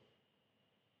resistible.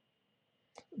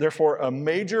 Therefore, a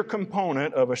major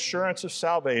component of assurance of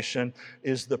salvation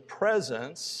is the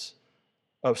presence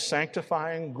of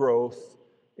sanctifying growth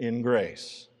in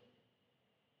grace.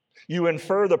 You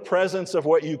infer the presence of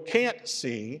what you can't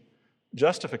see,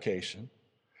 justification,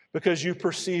 because you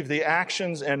perceive the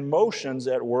actions and motions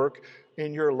at work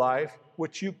in your life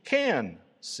which you can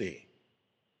see,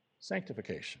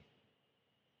 sanctification.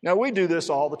 Now, we do this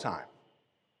all the time.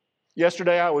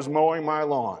 Yesterday, I was mowing my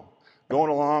lawn. Going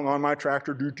along on my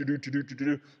tractor,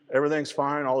 everything's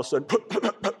fine. All of a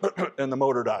sudden, and the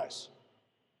motor dies.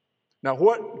 Now,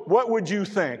 what would you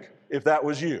think if that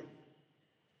was you?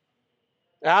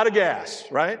 Out of gas,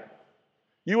 right?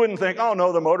 You wouldn't think, oh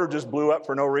no, the motor just blew up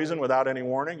for no reason without any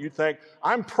warning. You'd think,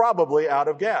 I'm probably out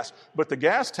of gas. But the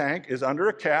gas tank is under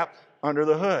a cap under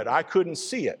the hood. I couldn't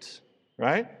see it,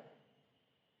 right?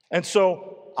 And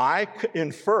so I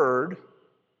inferred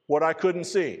what I couldn't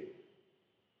see.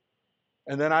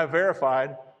 And then I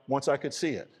verified once I could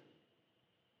see it.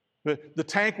 The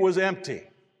tank was empty,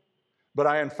 but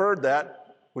I inferred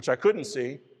that which I couldn't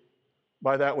see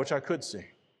by that which I could see.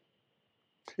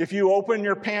 If you open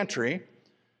your pantry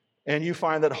and you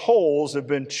find that holes have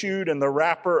been chewed in the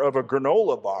wrapper of a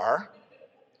granola bar,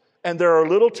 and there are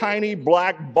little tiny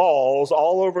black balls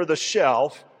all over the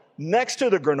shelf next to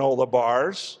the granola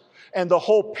bars, and the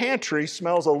whole pantry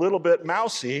smells a little bit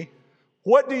mousy,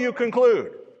 what do you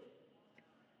conclude?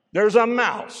 There's a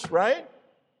mouse, right?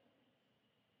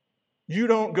 You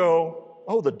don't go,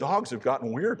 oh, the dogs have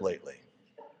gotten weird lately.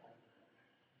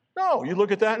 No, you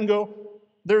look at that and go,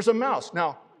 there's a mouse.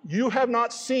 Now, you have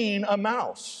not seen a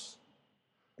mouse,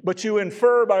 but you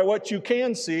infer by what you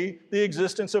can see the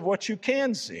existence of what you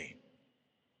can see.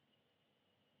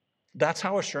 That's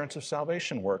how assurance of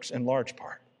salvation works in large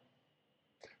part.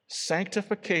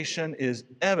 Sanctification is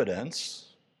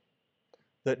evidence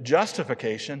that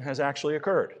justification has actually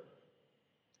occurred,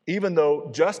 even though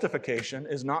justification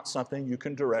is not something you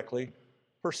can directly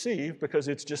perceive because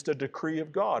it's just a decree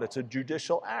of God. It's a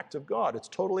judicial act of God. It's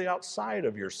totally outside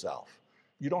of yourself.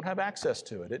 You don't have access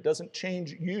to it. It doesn't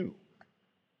change you.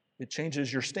 It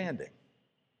changes your standing.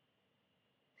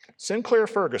 Sinclair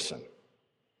Ferguson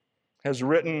has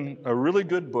written a really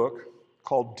good book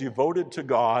called Devoted to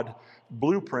God,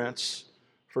 Blueprints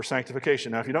for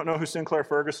Sanctification. Now, if you don't know who Sinclair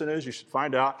Ferguson is, you should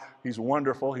find out. He's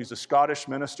wonderful. He's a Scottish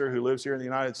minister who lives here in the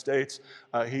United States.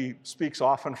 He speaks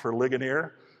often for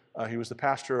Ligonier. He was the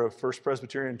pastor of First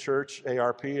Presbyterian Church,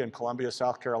 ARP, in Columbia,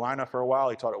 South Carolina for a while.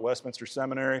 He taught at Westminster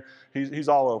Seminary. He's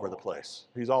all over the place.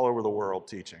 He's all over the world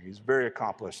teaching. He's a very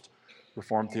accomplished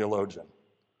Reformed theologian.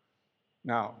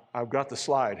 Now, I've got the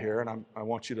slide here, and I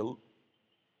want you to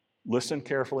listen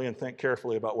carefully and think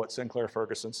carefully about what Sinclair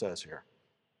Ferguson says here.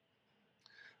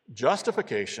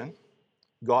 Justification,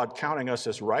 God counting us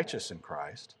as righteous in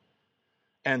Christ,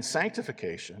 and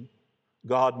sanctification,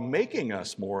 God making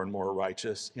us more and more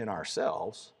righteous in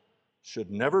ourselves,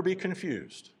 should never be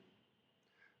confused,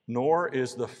 nor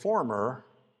is the former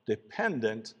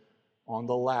dependent on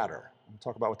the latter. I'll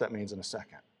talk about what that means in a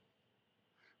second.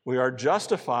 We are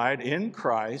justified in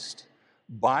Christ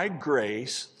by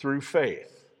grace through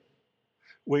faith.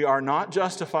 We are not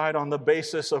justified on the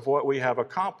basis of what we have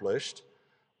accomplished,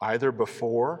 either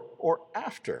before or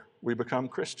after we become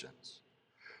Christians.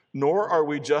 Nor are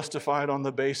we justified on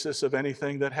the basis of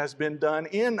anything that has been done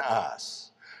in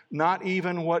us, not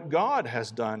even what God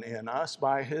has done in us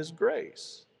by His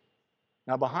grace.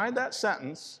 Now, behind that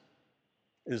sentence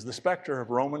is the specter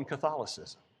of Roman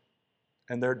Catholicism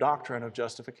and their doctrine of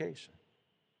justification.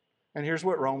 And here's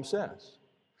what Rome says.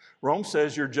 Rome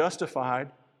says you're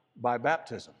justified by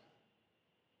baptism,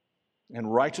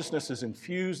 and righteousness is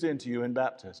infused into you in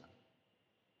baptism.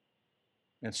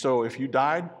 And so if you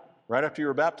died right after you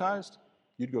were baptized,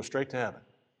 you'd go straight to heaven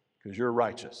because you're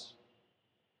righteous.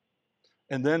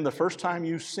 And then the first time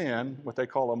you sin, what they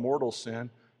call a mortal sin,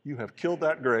 you have killed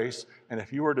that grace, and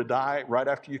if you were to die right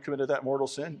after you committed that mortal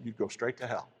sin, you'd go straight to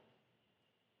hell.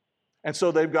 And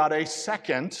so they've got a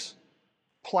second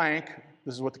plank.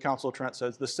 This is what the Council of Trent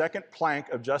says, the second plank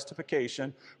of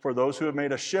justification for those who have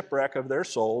made a shipwreck of their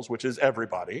souls, which is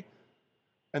everybody,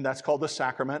 and that's called the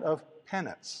sacrament of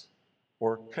penance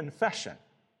or confession.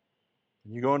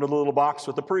 And you go into the little box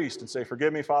with the priest and say,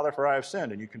 "Forgive me, Father, for I have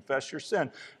sinned," and you confess your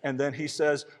sin. And then he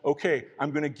says, "Okay, I'm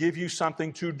going to give you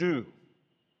something to do,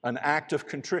 an act of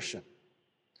contrition."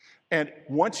 And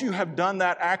once you have done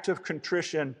that act of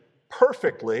contrition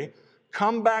perfectly,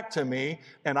 come back to me,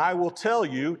 and I will tell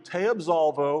you, te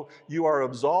absolvo, you are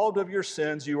absolved of your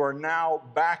sins. You are now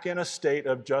back in a state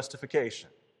of justification.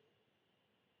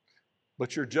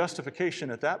 But your justification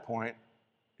at that point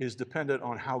is dependent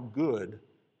on how good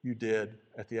you did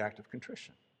at the act of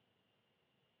contrition.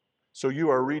 So you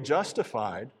are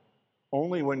rejustified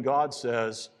only when God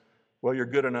says, "Well, you're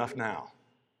good enough now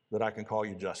that I can call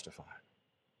you justified."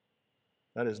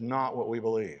 That is not what we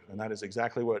believe, and that is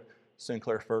exactly what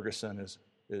Sinclair Ferguson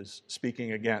is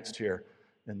speaking against here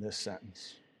in this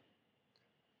sentence.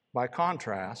 By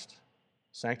contrast,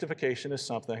 sanctification is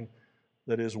something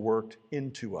that is worked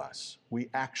into us. We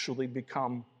actually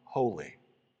become holy.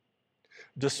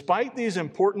 Despite these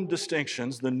important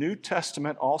distinctions, the New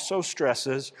Testament also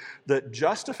stresses that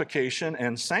justification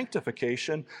and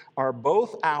sanctification are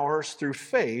both ours through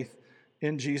faith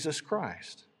in Jesus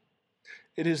Christ.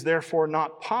 It is therefore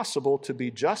not possible to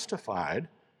be justified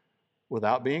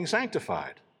without being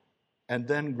sanctified and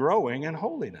then growing in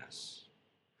holiness.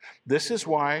 This is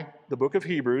why the book of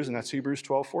Hebrews, and that's Hebrews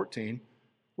 12:14,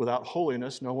 without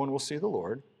holiness no one will see the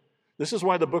Lord. This is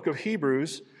why the book of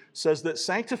Hebrews says that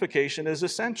sanctification is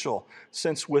essential,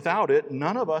 since without it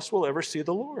none of us will ever see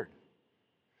the Lord.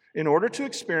 In order to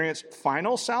experience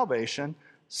final salvation,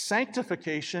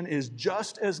 sanctification is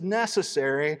just as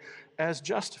necessary as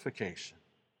justification.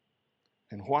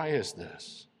 And why is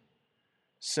this?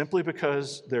 Simply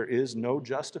because there is no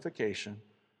justification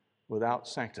without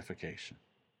sanctification.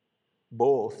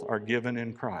 Both are given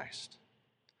in Christ.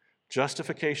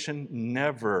 Justification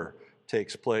never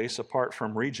takes place apart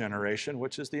from regeneration,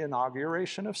 which is the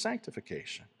inauguration of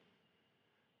sanctification.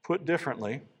 Put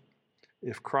differently,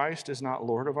 if Christ is not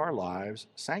Lord of our lives,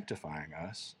 sanctifying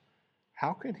us,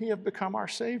 how can he have become our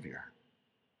Savior?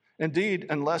 Indeed,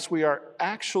 unless we are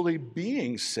actually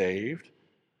being saved,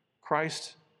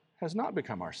 Christ has not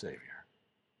become our Savior.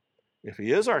 If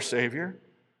he is our Savior,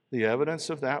 the evidence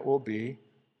of that will be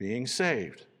being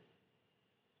saved.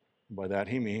 By that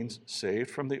he means saved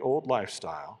from the old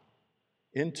lifestyle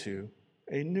into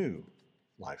a new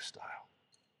lifestyle.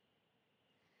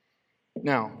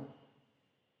 Now,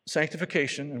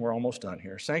 sanctification, and we're almost done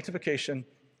here. Sanctification,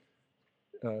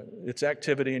 its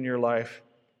activity in your life,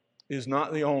 is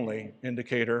not the only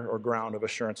indicator or ground of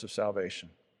assurance of salvation,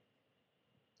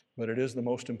 but it is the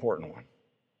most important one.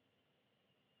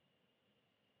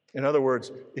 In other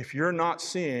words, if you're not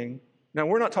seeing, now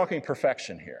we're not talking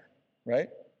perfection here, right?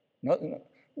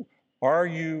 Are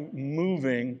you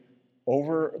moving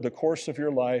over the course of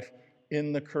your life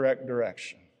in the correct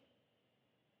direction?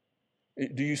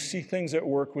 Do you see things at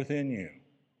work within you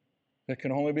that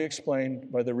can only be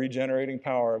explained by the regenerating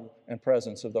power and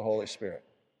presence of the Holy Spirit?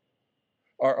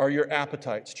 Are your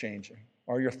appetites changing?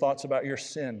 Are your thoughts about your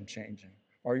sin changing?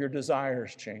 Are your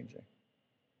desires changing?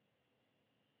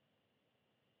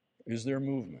 Is there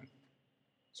movement?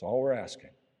 That's all we're asking.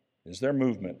 Is there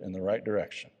movement in the right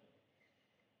direction?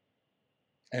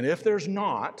 And if there's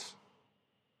not,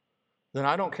 then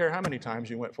I don't care how many times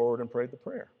you went forward and prayed the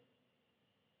prayer.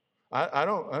 I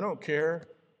don't care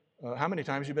how many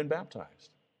times you've been baptized.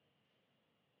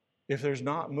 If there's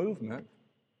not movement,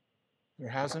 there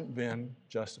hasn't been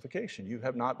justification. You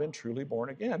have not been truly born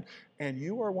again. And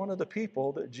you are one of the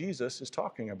people that Jesus is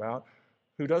talking about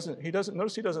who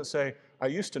notice he doesn't say, I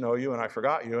used to know you and I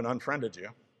forgot you and unfriended you.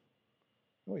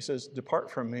 No, he says,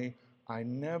 depart from me, I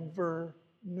never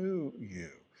knew you.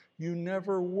 You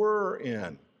never were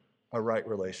in a right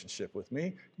relationship with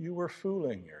me. You were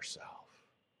fooling yourself.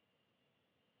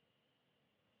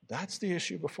 That's the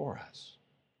issue before us.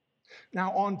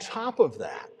 Now, on top of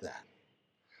that, then,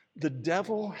 the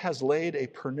devil has laid a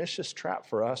pernicious trap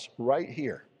for us right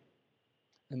here.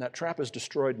 And that trap has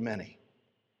destroyed many.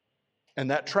 And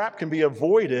that trap can be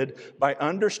avoided by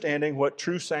understanding what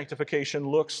true sanctification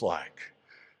looks like.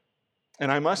 And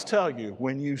I must tell you,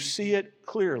 when you see it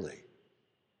clearly,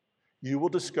 you will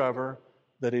discover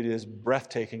that it is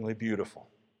breathtakingly beautiful.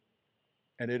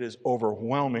 And it is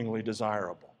overwhelmingly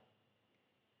desirable.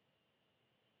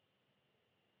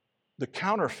 The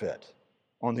counterfeit,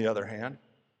 on the other hand,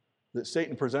 that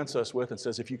Satan presents us with and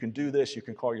says, if you can do this, you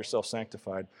can call yourself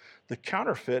sanctified. The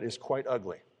counterfeit is quite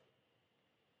ugly.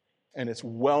 And it's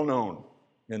well known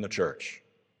in the church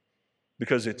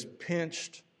because it's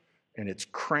pinched and it's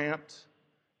cramped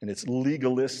and it's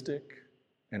legalistic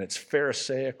and it's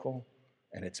pharisaical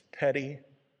and it's petty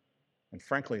and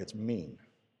frankly, it's mean.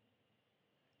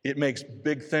 It makes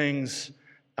big things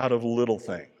out of little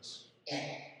things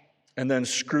and then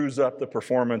screws up the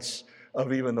performance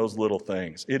of even those little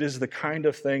things. It is the kind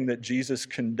of thing that Jesus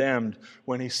condemned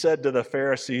when he said to the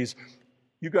Pharisees,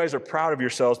 you guys are proud of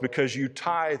yourselves because you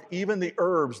tithe even the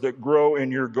herbs that grow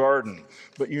in your garden,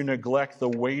 but you neglect the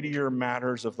weightier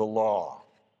matters of the law,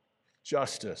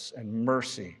 justice and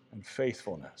mercy and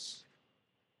faithfulness.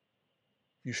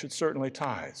 You should certainly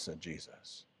tithe, said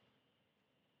Jesus,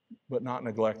 but not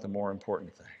neglect the more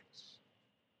important things.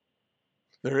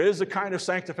 There is a kind of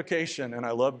sanctification, and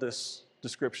I love this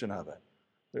description of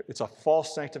it. It's a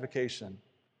false sanctification,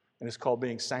 and it's called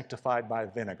being sanctified by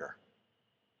vinegar.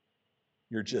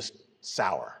 You're just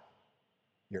sour.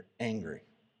 You're angry.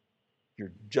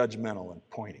 You're judgmental and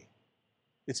pointy.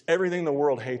 It's everything the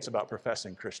world hates about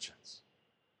professing Christians.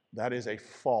 That is a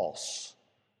false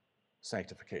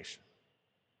sanctification.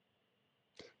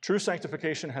 True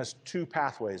sanctification has two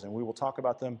pathways, and we will talk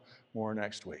about them more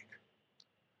next week.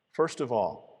 First of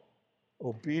all,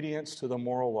 obedience to the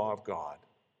moral law of God,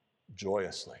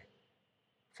 joyously,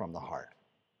 from the heart.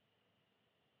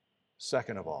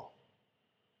 Second of all,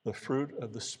 the fruit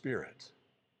of the Spirit,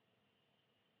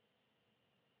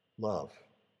 love,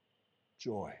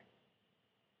 joy,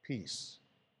 peace,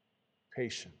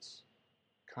 patience,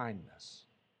 kindness,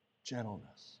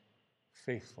 gentleness,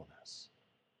 faithfulness,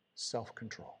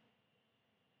 self-control.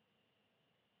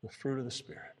 The fruit of the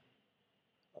Spirit.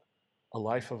 A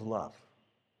life of love.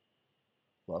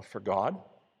 Love for God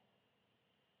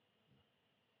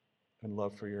and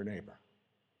love for your neighbor.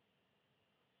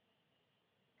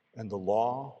 And the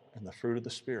law and the fruit of the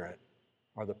Spirit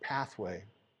are the pathway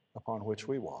upon which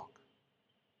we walk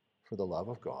for the love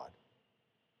of God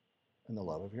and the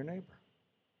love of your neighbor.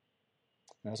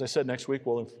 And as I said, next week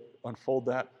we'll unfold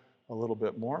that a little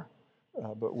bit more,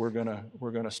 but we're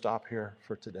gonna stop here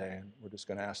for today, and we're just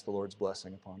gonna ask the Lord's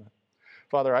blessing upon it.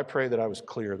 Father, I pray that I was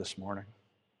clear this morning.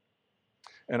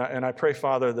 And I pray,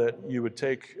 Father, that you would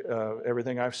take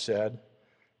everything I've said,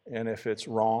 and if it's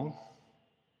wrong,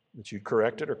 that you'd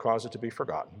correct it or cause it to be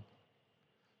forgotten.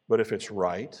 But if it's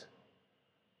right,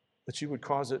 that you would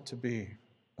cause it to be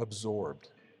absorbed,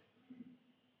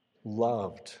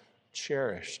 loved,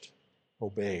 cherished,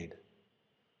 obeyed.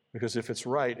 Because if it's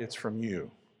right, it's from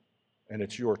you, and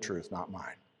it's your truth, not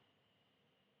mine.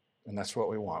 And that's what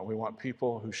we want. We want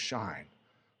people who shine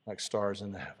like stars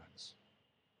in the heavens.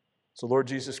 So, Lord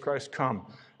Jesus Christ, come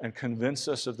and convince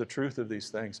us of the truth of these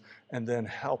things, and then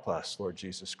help us, Lord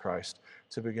Jesus Christ,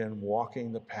 to begin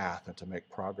walking the path and to make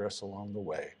progress along the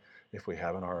way if we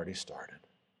haven't already started.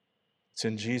 It's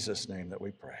in Jesus' name that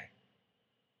we pray.